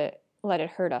don't have to let it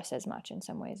hurt us as much in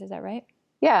some ways. Is that right?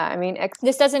 Yeah, I mean...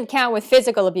 this doesn't count with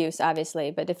physical abuse, obviously,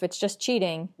 but if it's just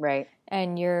cheating, right,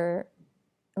 and you're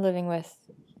living with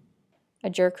a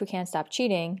jerk who can't stop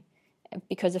cheating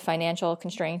because of financial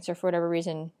constraints or for whatever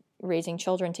reason, raising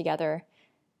children together,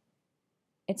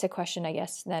 it's a question, I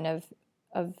guess, then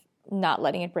of not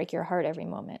letting it break your heart every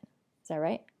moment. Is that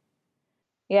right?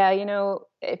 Yeah,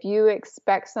 if you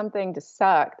expect something to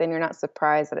suck, then you're not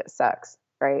surprised that it sucks,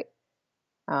 right?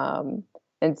 Um,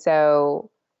 and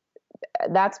so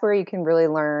that's where you can really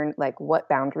learn like what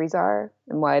boundaries are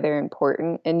and why they're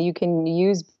important. And you can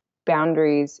use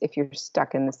boundaries if you're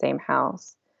stuck in the same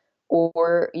house,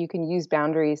 or you can use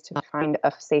boundaries to find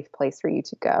a safe place for you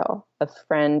to go, a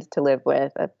friend to live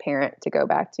with, a parent to go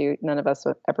back to. None of us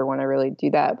would ever want to really do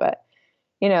that, but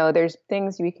there's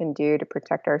things we can do to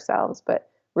protect ourselves, but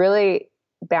really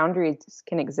boundaries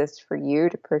can exist for you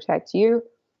to protect you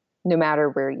no matter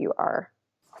where you are.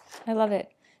 I love it.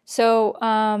 So,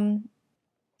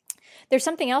 there's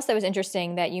something else that was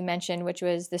interesting that you mentioned, which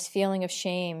was this feeling of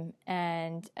shame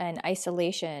and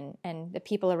isolation and the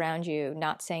people around you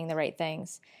not saying the right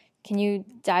things. Can you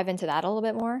dive into that a little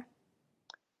bit more?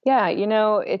 Yeah,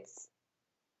 it's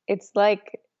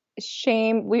like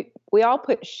shame. We all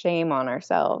put shame on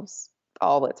ourselves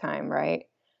all the time, right?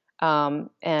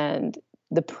 And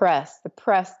the press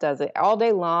does it all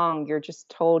day long. You're just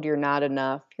told you're not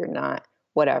enough, you're not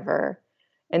whatever.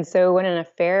 And so when an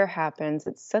affair happens,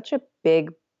 it's such a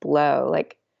big blow.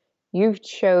 Like you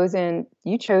chose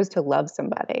to love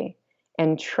somebody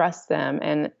and trust them,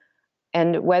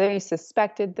 and whether you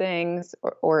suspected things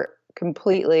or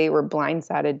completely were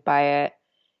blindsided by it,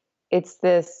 it's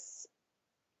this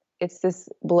it's this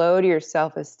blow to your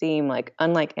self-esteem like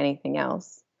unlike anything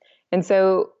else. And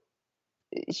so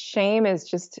shame is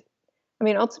just, I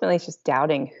mean, ultimately it's just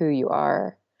doubting who you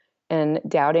are and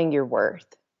doubting your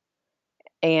worth.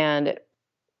 And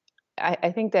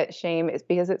I think that shame is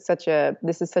because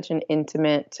this is such an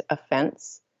intimate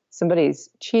offense. Somebody's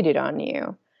cheated on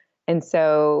you. And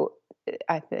so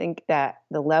I think that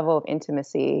the level of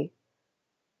intimacy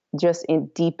just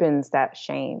deepens that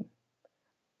shame.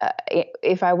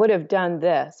 If I would have done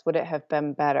this, would it have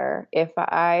been better? If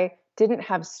I didn't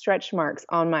have stretch marks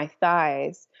on my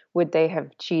thighs, would they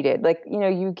have cheated? Like,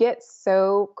 you get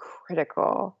so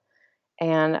critical,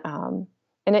 and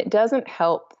it doesn't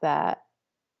help that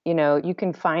you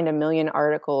can find a million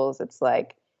articles. It's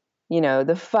like,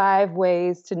 the 5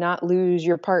 ways to not lose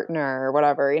your partner or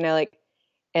whatever, like,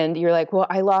 and you're like, well,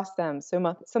 I lost them,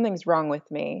 so something's wrong with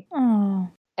me. Oh,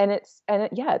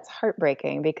 Yeah, it's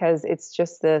heartbreaking because it's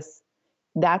just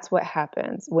that's what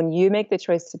happens when you make the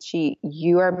choice to cheat.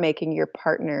 You are making your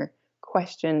partner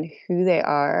question who they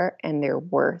are and their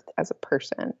worth as a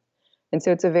person. And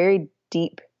so it's a very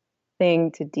deep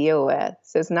thing to deal with.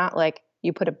 So it's not like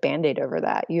you put a band-aid over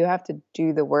that. You have to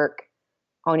do the work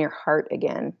on your heart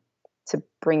again to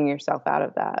bring yourself out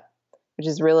of that, which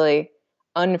is really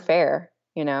unfair.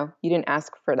 You didn't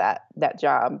ask for that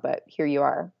job, but here you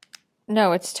are.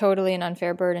 no, it's totally an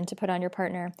unfair burden to put on your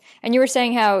partner. And you were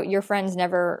saying how your friends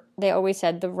they always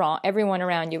said everyone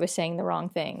around you was saying the wrong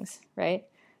things, right?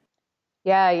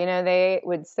 Yeah, they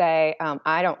would say,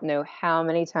 I don't know how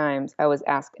many times I was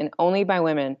asked, and only by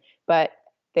women, but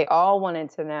they all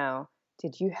wanted to know,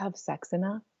 did you have sex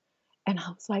enough? And I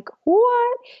was like,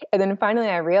 what? And then finally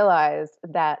I realized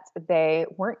that they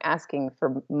weren't asking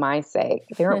for my sake.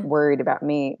 They weren't worried about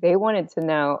me. They wanted to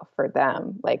know for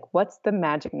them, like, what's the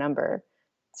magic number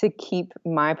to keep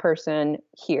my person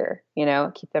here,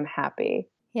 keep them happy.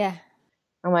 Yeah.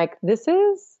 I'm like, this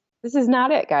is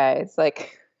not it, guys.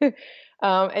 Like, and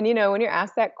when you're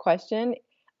asked that question,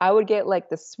 I would get like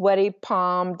the sweaty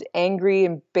palmed, angry,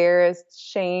 embarrassed,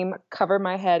 shame, cover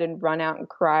my head and run out and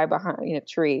cry behind a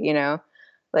tree,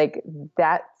 like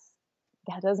that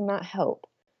does not help.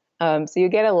 So you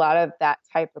get a lot of that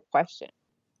type of question.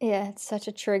 Yeah, it's such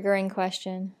a triggering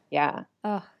question. Yeah.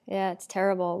 Oh, yeah, it's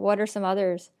terrible. What are some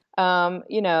others?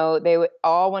 They would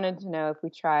all wanted to know if we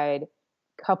tried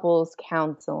couples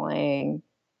counseling.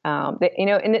 And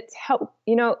it's help.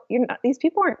 You're not, these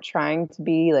people aren't trying to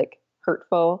be like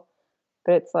hurtful,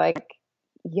 but it's like,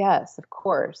 yes, of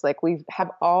course. Like we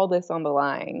have all this on the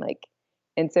line, like,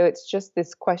 and so it's just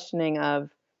this questioning of,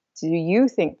 do you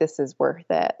think this is worth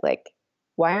it? Like,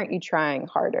 why aren't you trying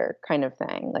harder, kind of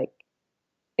thing. Like,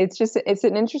 it's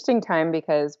an interesting time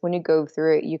because when you go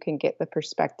through it, you can get the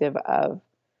perspective of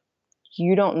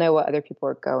you don't know what other people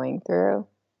are going through.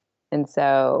 And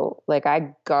so, like,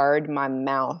 I guard my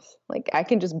mouth. Like, I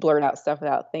can just blurt out stuff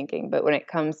without thinking. But when it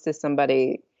comes to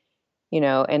somebody,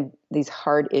 and these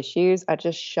hard issues, I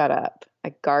just shut up.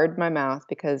 I guard my mouth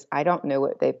because I don't know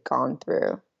what they've gone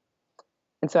through.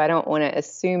 And so I don't want to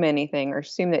assume anything or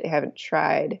assume that they haven't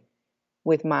tried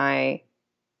with my,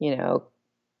 you know,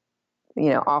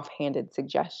 offhanded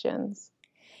suggestions.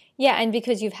 Yeah, and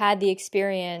because you've had the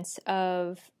experience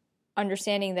of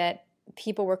understanding that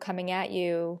people were coming at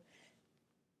you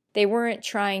They weren't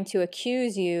trying to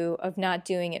accuse you of not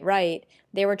doing it right.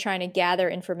 They were trying to gather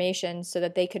information so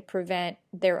that they could prevent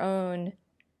their own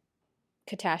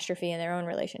catastrophe in their own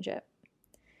relationship,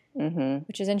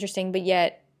 which is interesting, but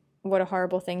yet what a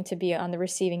horrible thing to be on the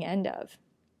receiving end of.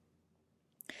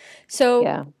 So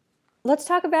Yeah. let's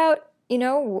talk about,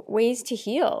 ways to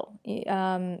heal.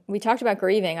 We talked about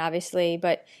grieving, obviously,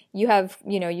 but you have,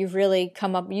 you've really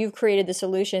you've created the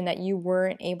solution that you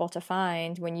weren't able to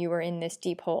find when you were in this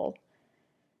deep hole.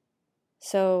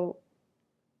 So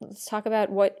let's talk about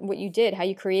what you did, how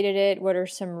you created it. What are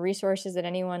some resources that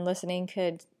anyone listening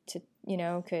could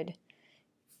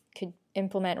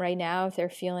implement right now if they're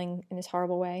feeling in this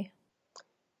horrible way?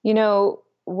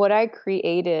 What I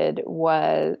created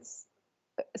was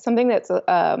something that's,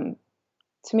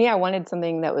 to me, I wanted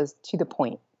something that was to the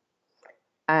point.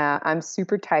 I'm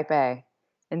super type A.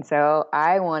 And so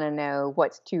I want to know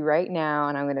what's to right now,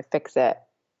 and I'm going to fix it.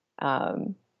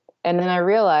 And then I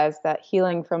realized that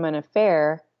healing from an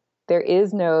affair, there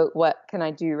is no what can I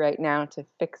do right now to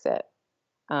fix it,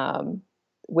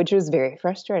 which was very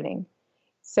frustrating.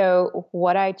 So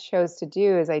what I chose to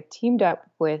do is I teamed up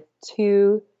with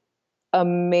two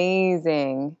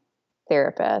amazing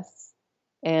therapists,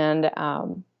 and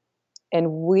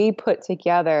we put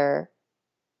together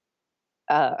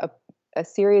a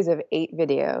series of 8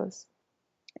 videos,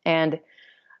 and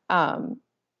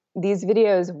these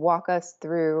videos walk us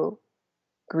through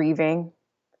grieving,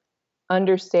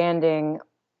 understanding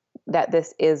that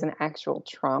this is an actual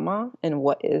trauma and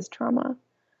what is trauma,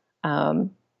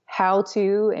 how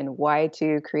to and why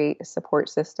to create a support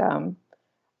system,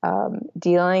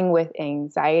 dealing with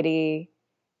anxiety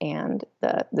and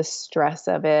the stress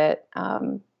of it,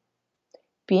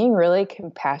 being really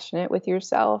compassionate with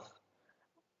yourself,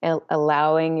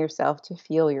 allowing yourself to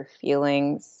feel your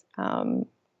feelings,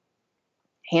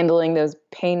 handling those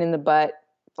pain in the butt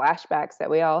flashbacks that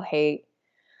we all hate.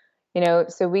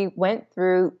 So we went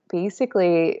through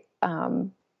basically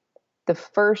the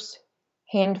first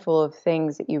handful of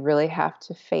things that you really have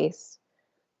to face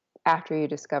after you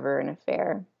discover an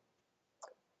affair.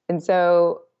 And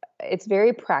so it's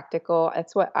very practical.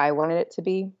 That's what I wanted it to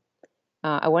be.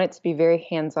 I want it to be very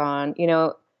hands-on.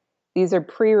 These are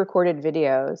pre-recorded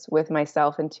videos with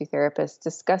myself and 2 therapists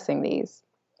discussing these.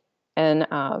 And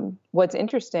what's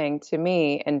interesting to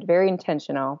me and very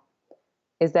intentional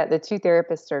is that the 2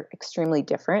 therapists are extremely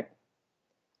different.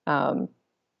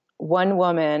 One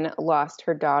woman lost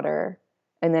her daughter,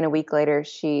 and then a week later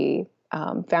she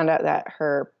found out that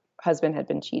her husband had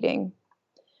been cheating.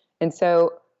 And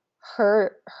so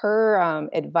her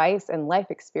advice and life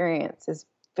experience is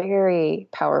very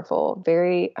powerful,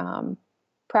 very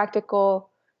practical,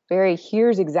 very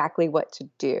here's exactly what to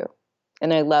do.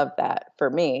 And I love that for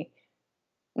me.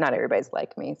 Not everybody's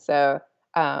like me. So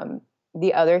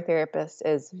the other therapist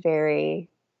is very,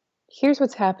 here's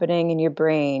what's happening in your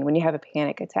brain when you have a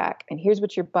panic attack, and here's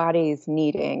what your body is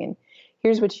needing, and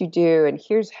here's what you do, and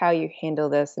here's how you handle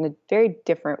this in a very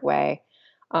different way.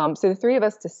 So the 3 of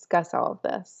us discuss all of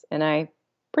this, and I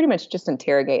pretty much just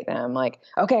interrogate them like,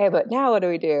 okay, but now what do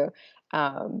we do?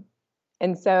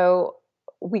 And so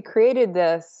we created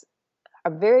this.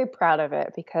 I'm very proud of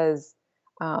it because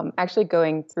actually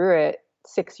going through it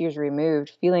 6 years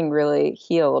removed, feeling really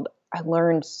healed, I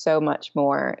learned so much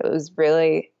more. It was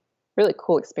really, really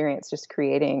cool experience just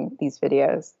creating these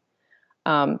videos.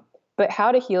 But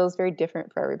how to heal is very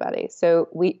different for everybody. So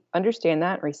we understand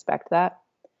that, respect that.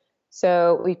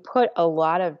 So we put a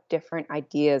lot of different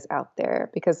ideas out there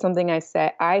because something I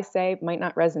say might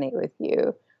not resonate with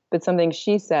you, but something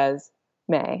she says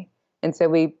may. And so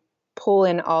we pull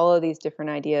in all of these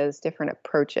different ideas, different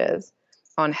approaches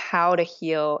on how to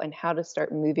heal and how to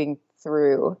start moving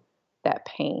through that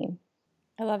pain.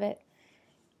 I love it.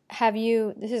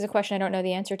 This is a question I don't know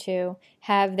the answer to,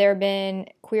 have there been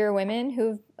queer women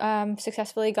who've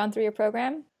successfully gone through your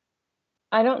program?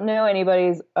 I don't know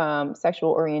anybody's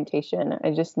sexual orientation.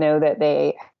 I just know that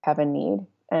they have a need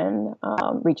and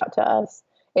reach out to us.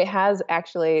 It has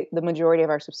actually, the majority of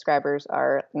our subscribers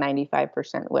are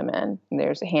 95% women. And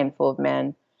there's a handful of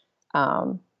men.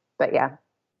 But yeah.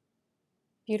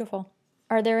 Beautiful.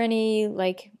 Are there any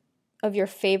of your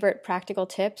favorite practical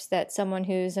tips that someone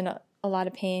who's in a lot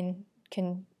of pain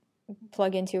can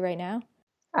plug into right now?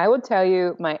 I will tell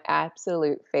you my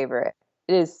absolute favorite.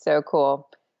 It is so cool.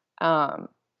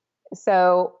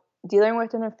 So dealing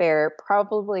with an affair,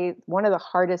 probably one of the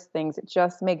hardest things that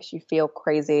just makes you feel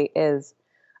crazy is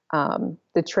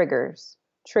the triggers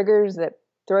that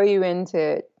throw you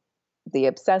into the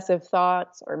obsessive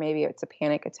thoughts, or maybe it's a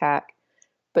panic attack,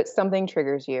 but something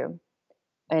triggers you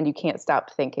and you can't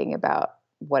stop thinking about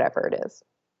whatever it is.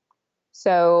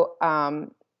 So,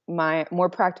 my more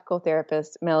practical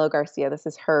therapist, Melo Garcia, this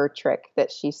is her trick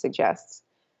that she suggests.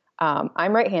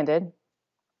 I'm right-handed.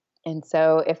 And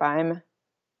so if I'm,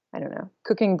 I don't know,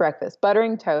 cooking breakfast,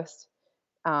 buttering toast,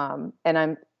 and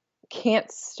I'm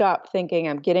can't stop thinking,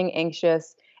 I'm getting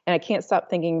anxious, and I can't stop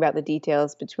thinking about the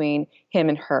details between him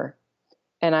and her,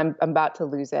 and I'm about to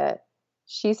lose it.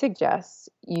 She suggests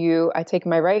I take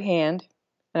my right hand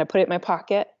and I put it in my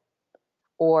pocket,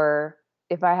 or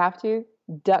if I have to,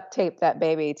 duct tape that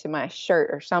baby to my shirt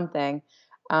or something,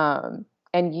 and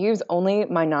use only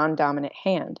my non-dominant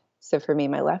hand. So for me,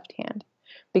 my left hand,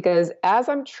 because as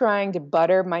I'm trying to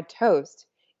butter my toast,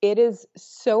 it is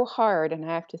so hard, and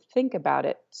I have to think about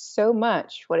it so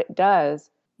much. What it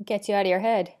does, It gets you out of your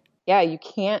head. yeah, you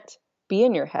can't be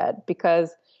in your head,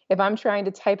 because if I'm trying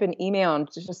to type an email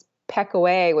and just peck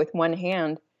away with one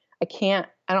hand, I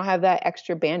don't have that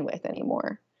extra bandwidth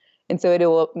anymore. And so it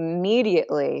will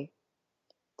immediately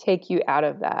take you out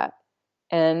of that.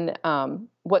 And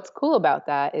what's cool about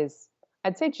that is,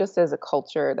 I'd say, just as a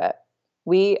culture, that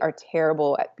we are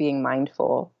terrible at being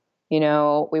mindful. We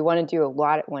want to do a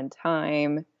lot at one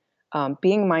time.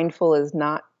 Being mindful is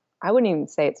not, I wouldn't even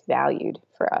say it's valued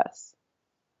for us.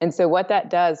 And so what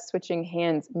that does, switching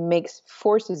hands,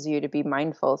 forces you to be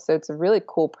mindful. So it's a really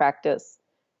cool practice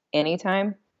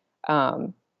anytime.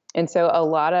 Um, and so a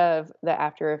lot of the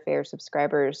After Affair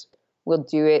subscribers will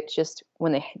do it just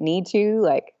when they need to,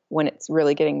 like when it's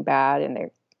really getting bad and they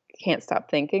can't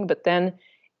stop thinking. But then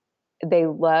they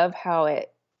love how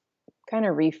it kind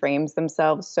of reframes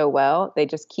themselves so well. They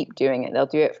just keep doing it. They'll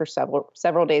do it for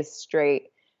several days straight.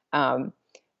 When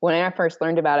I first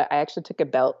learned about it, I actually took a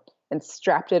belt and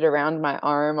strapped it around my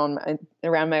arm,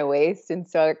 around my waist, and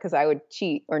so, because I would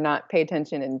cheat or not pay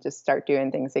attention and just start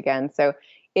doing things again. So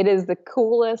it is the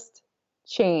coolest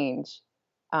change.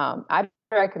 I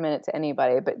recommend it to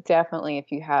anybody, but definitely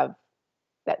if you have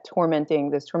those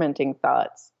tormenting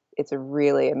thoughts, it's a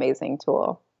really amazing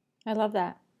tool. I love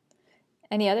that.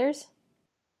 Any others?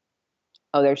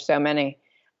 Oh, there's so many.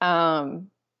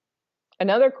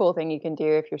 Another cool thing you can do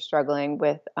if you're struggling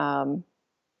with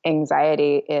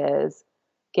anxiety is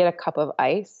get a cup of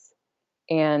ice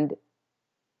and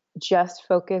just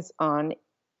focus on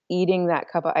eating that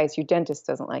cup of ice. Your dentist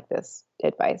doesn't like this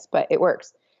advice, but it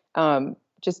works.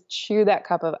 Just chew that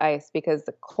cup of ice, because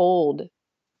the cold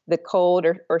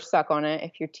or suck on it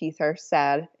if your teeth are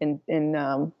sad and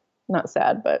not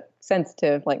sad, but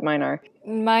sensitive like mine are.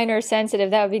 Mine are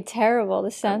sensitive. That would be terrible.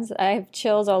 I have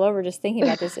chills all over just thinking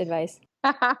about this advice.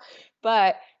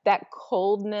 But that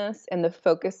coldness and the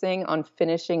focusing on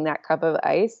finishing that cup of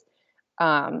ice,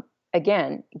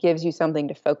 again, gives you something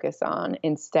to focus on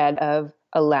instead of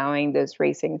allowing those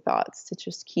racing thoughts to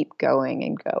just keep going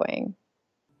and going.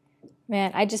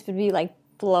 Man, I just would be like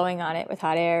blowing on it with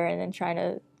hot air and then trying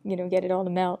to, get it all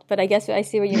to melt. But I guess I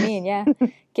see what you mean. Yeah.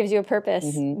 Gives you a purpose.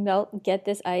 Mm-hmm. Get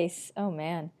this ice. Oh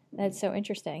man, that's so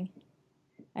interesting.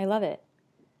 I love it.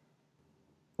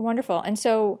 Wonderful. And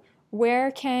so where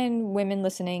can women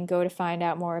listening go to find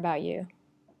out more about you?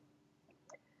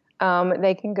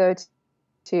 They can go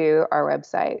to our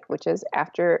website, which is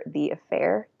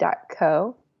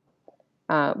aftertheaffair.co.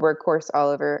 We're, of course, all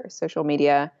over social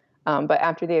media, but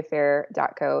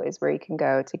aftertheaffair.co is where you can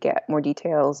go to get more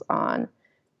details on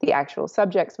the actual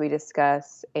subjects we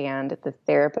discuss, and the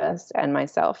therapist and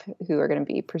myself who are going to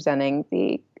be presenting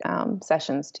the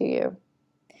sessions to you.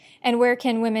 And where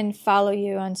can women follow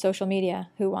you on social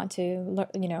media who want to,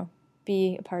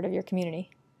 be a part of your community?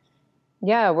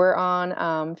 Yeah, we're on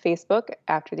Facebook,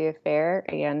 After the Affair,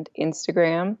 and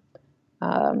Instagram,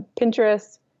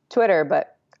 Pinterest, Twitter,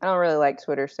 but I don't really like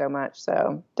Twitter so much,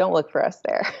 so don't look for us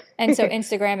there. And so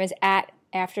Instagram is at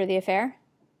After the Affair?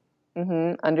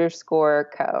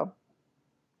 _co.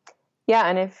 Yeah,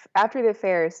 and if After the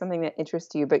Affair is something that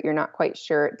interests you, but you're not quite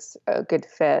sure it's a good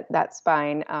fit, that's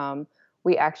fine.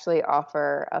 We actually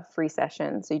offer a free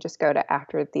session. So you just go to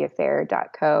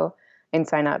aftertheaffair.co and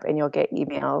sign up, and you'll get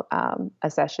email a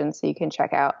session so you can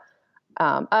check out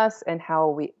us and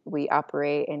how we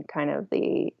operate, and kind of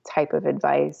the type of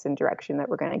advice and direction that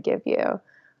we're going to give you.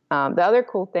 The other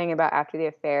cool thing about After the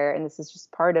Affair, and this is just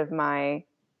part of my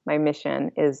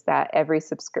mission, is that every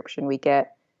subscription we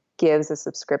get gives a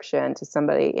subscription to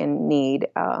somebody in need,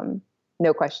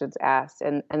 no questions asked.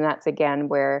 And that's, again,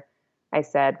 where I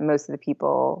said most of the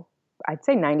people, I'd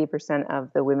say 90%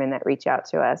 of the women that reach out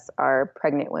to us are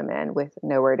pregnant women with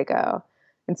nowhere to go.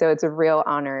 And so it's a real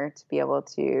honor to be able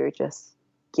to just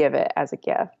give it as a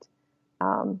gift.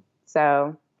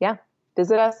 So yeah,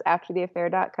 visit us,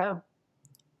 aftertheaffair.co.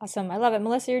 Awesome. I love it.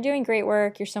 Melissa, you're doing great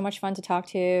work. You're so much fun to talk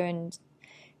to, and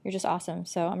You're just awesome.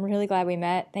 So I'm really glad we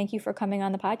met. Thank you for coming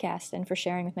on the podcast and for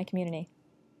sharing with my community.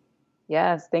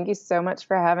 Yes, thank you so much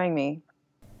for having me.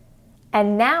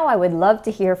 And now I would love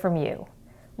to hear from you.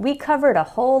 We covered a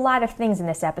whole lot of things in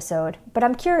this episode, but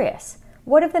I'm curious,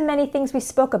 what of the many things we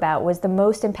spoke about was the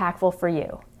most impactful for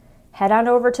you? Head on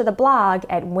over to the blog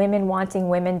at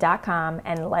womenwantingwomen.com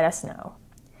and let us know.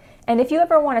 And if you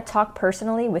ever want to talk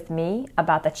personally with me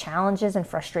about the challenges and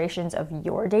frustrations of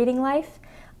your dating life,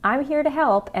 I'm here to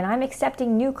help, and I'm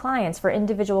accepting new clients for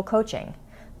individual coaching.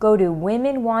 Go to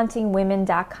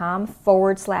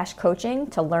womenwantingwomen.com/coaching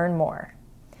to learn more.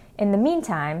 In the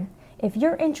meantime, if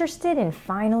you're interested in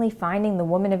finally finding the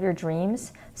woman of your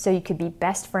dreams so you could be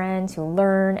best friends who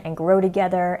learn and grow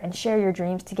together and share your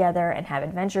dreams together and have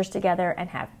adventures together and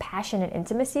have passion and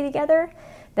intimacy together,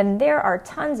 then there are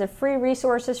tons of free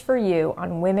resources for you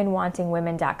on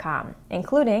womenwantingwomen.com,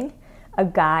 including a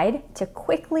guide to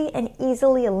quickly and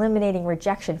easily eliminating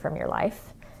rejection from your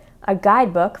life, a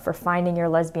guidebook for finding your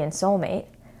lesbian soulmate,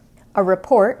 a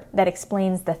report that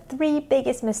explains the 3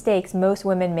 biggest mistakes most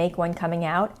women make when coming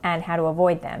out and how to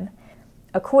avoid them,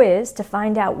 a quiz to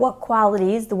find out what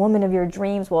qualities the woman of your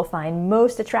dreams will find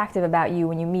most attractive about you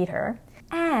when you meet her,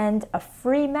 and a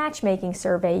free matchmaking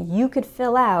survey you could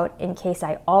fill out in case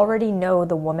I already know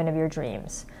the woman of your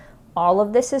dreams. All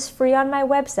of this is free on my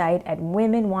website at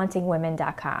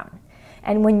womenwantingwomen.com.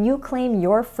 And when you claim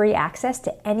your free access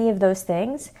to any of those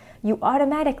things, you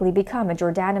automatically become a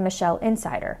Jordana Michelle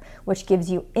Insider, which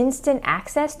gives you instant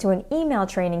access to an email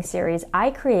training series I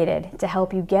created to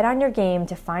help you get on your game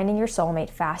to finding your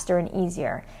soulmate faster and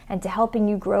easier, and to helping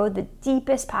you grow the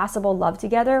deepest possible love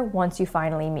together once you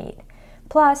finally meet.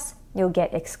 Plus, you'll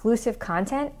get exclusive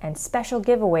content and special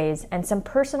giveaways and some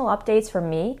personal updates from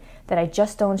me that I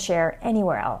just don't share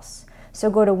anywhere else. So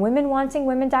go to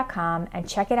womenwantingwomen.com and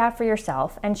check it out for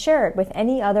yourself and share it with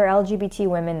any other LGBT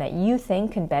women that you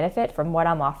think can benefit from what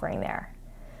I'm offering there.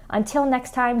 Until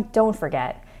next time, don't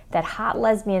forget that hot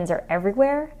lesbians are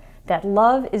everywhere, that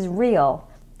love is real,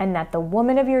 and that the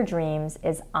woman of your dreams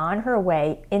is on her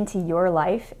way into your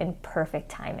life in perfect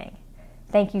timing.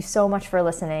 Thank you so much for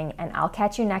listening, and I'll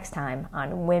catch you next time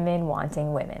on Women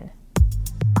Wanting Women.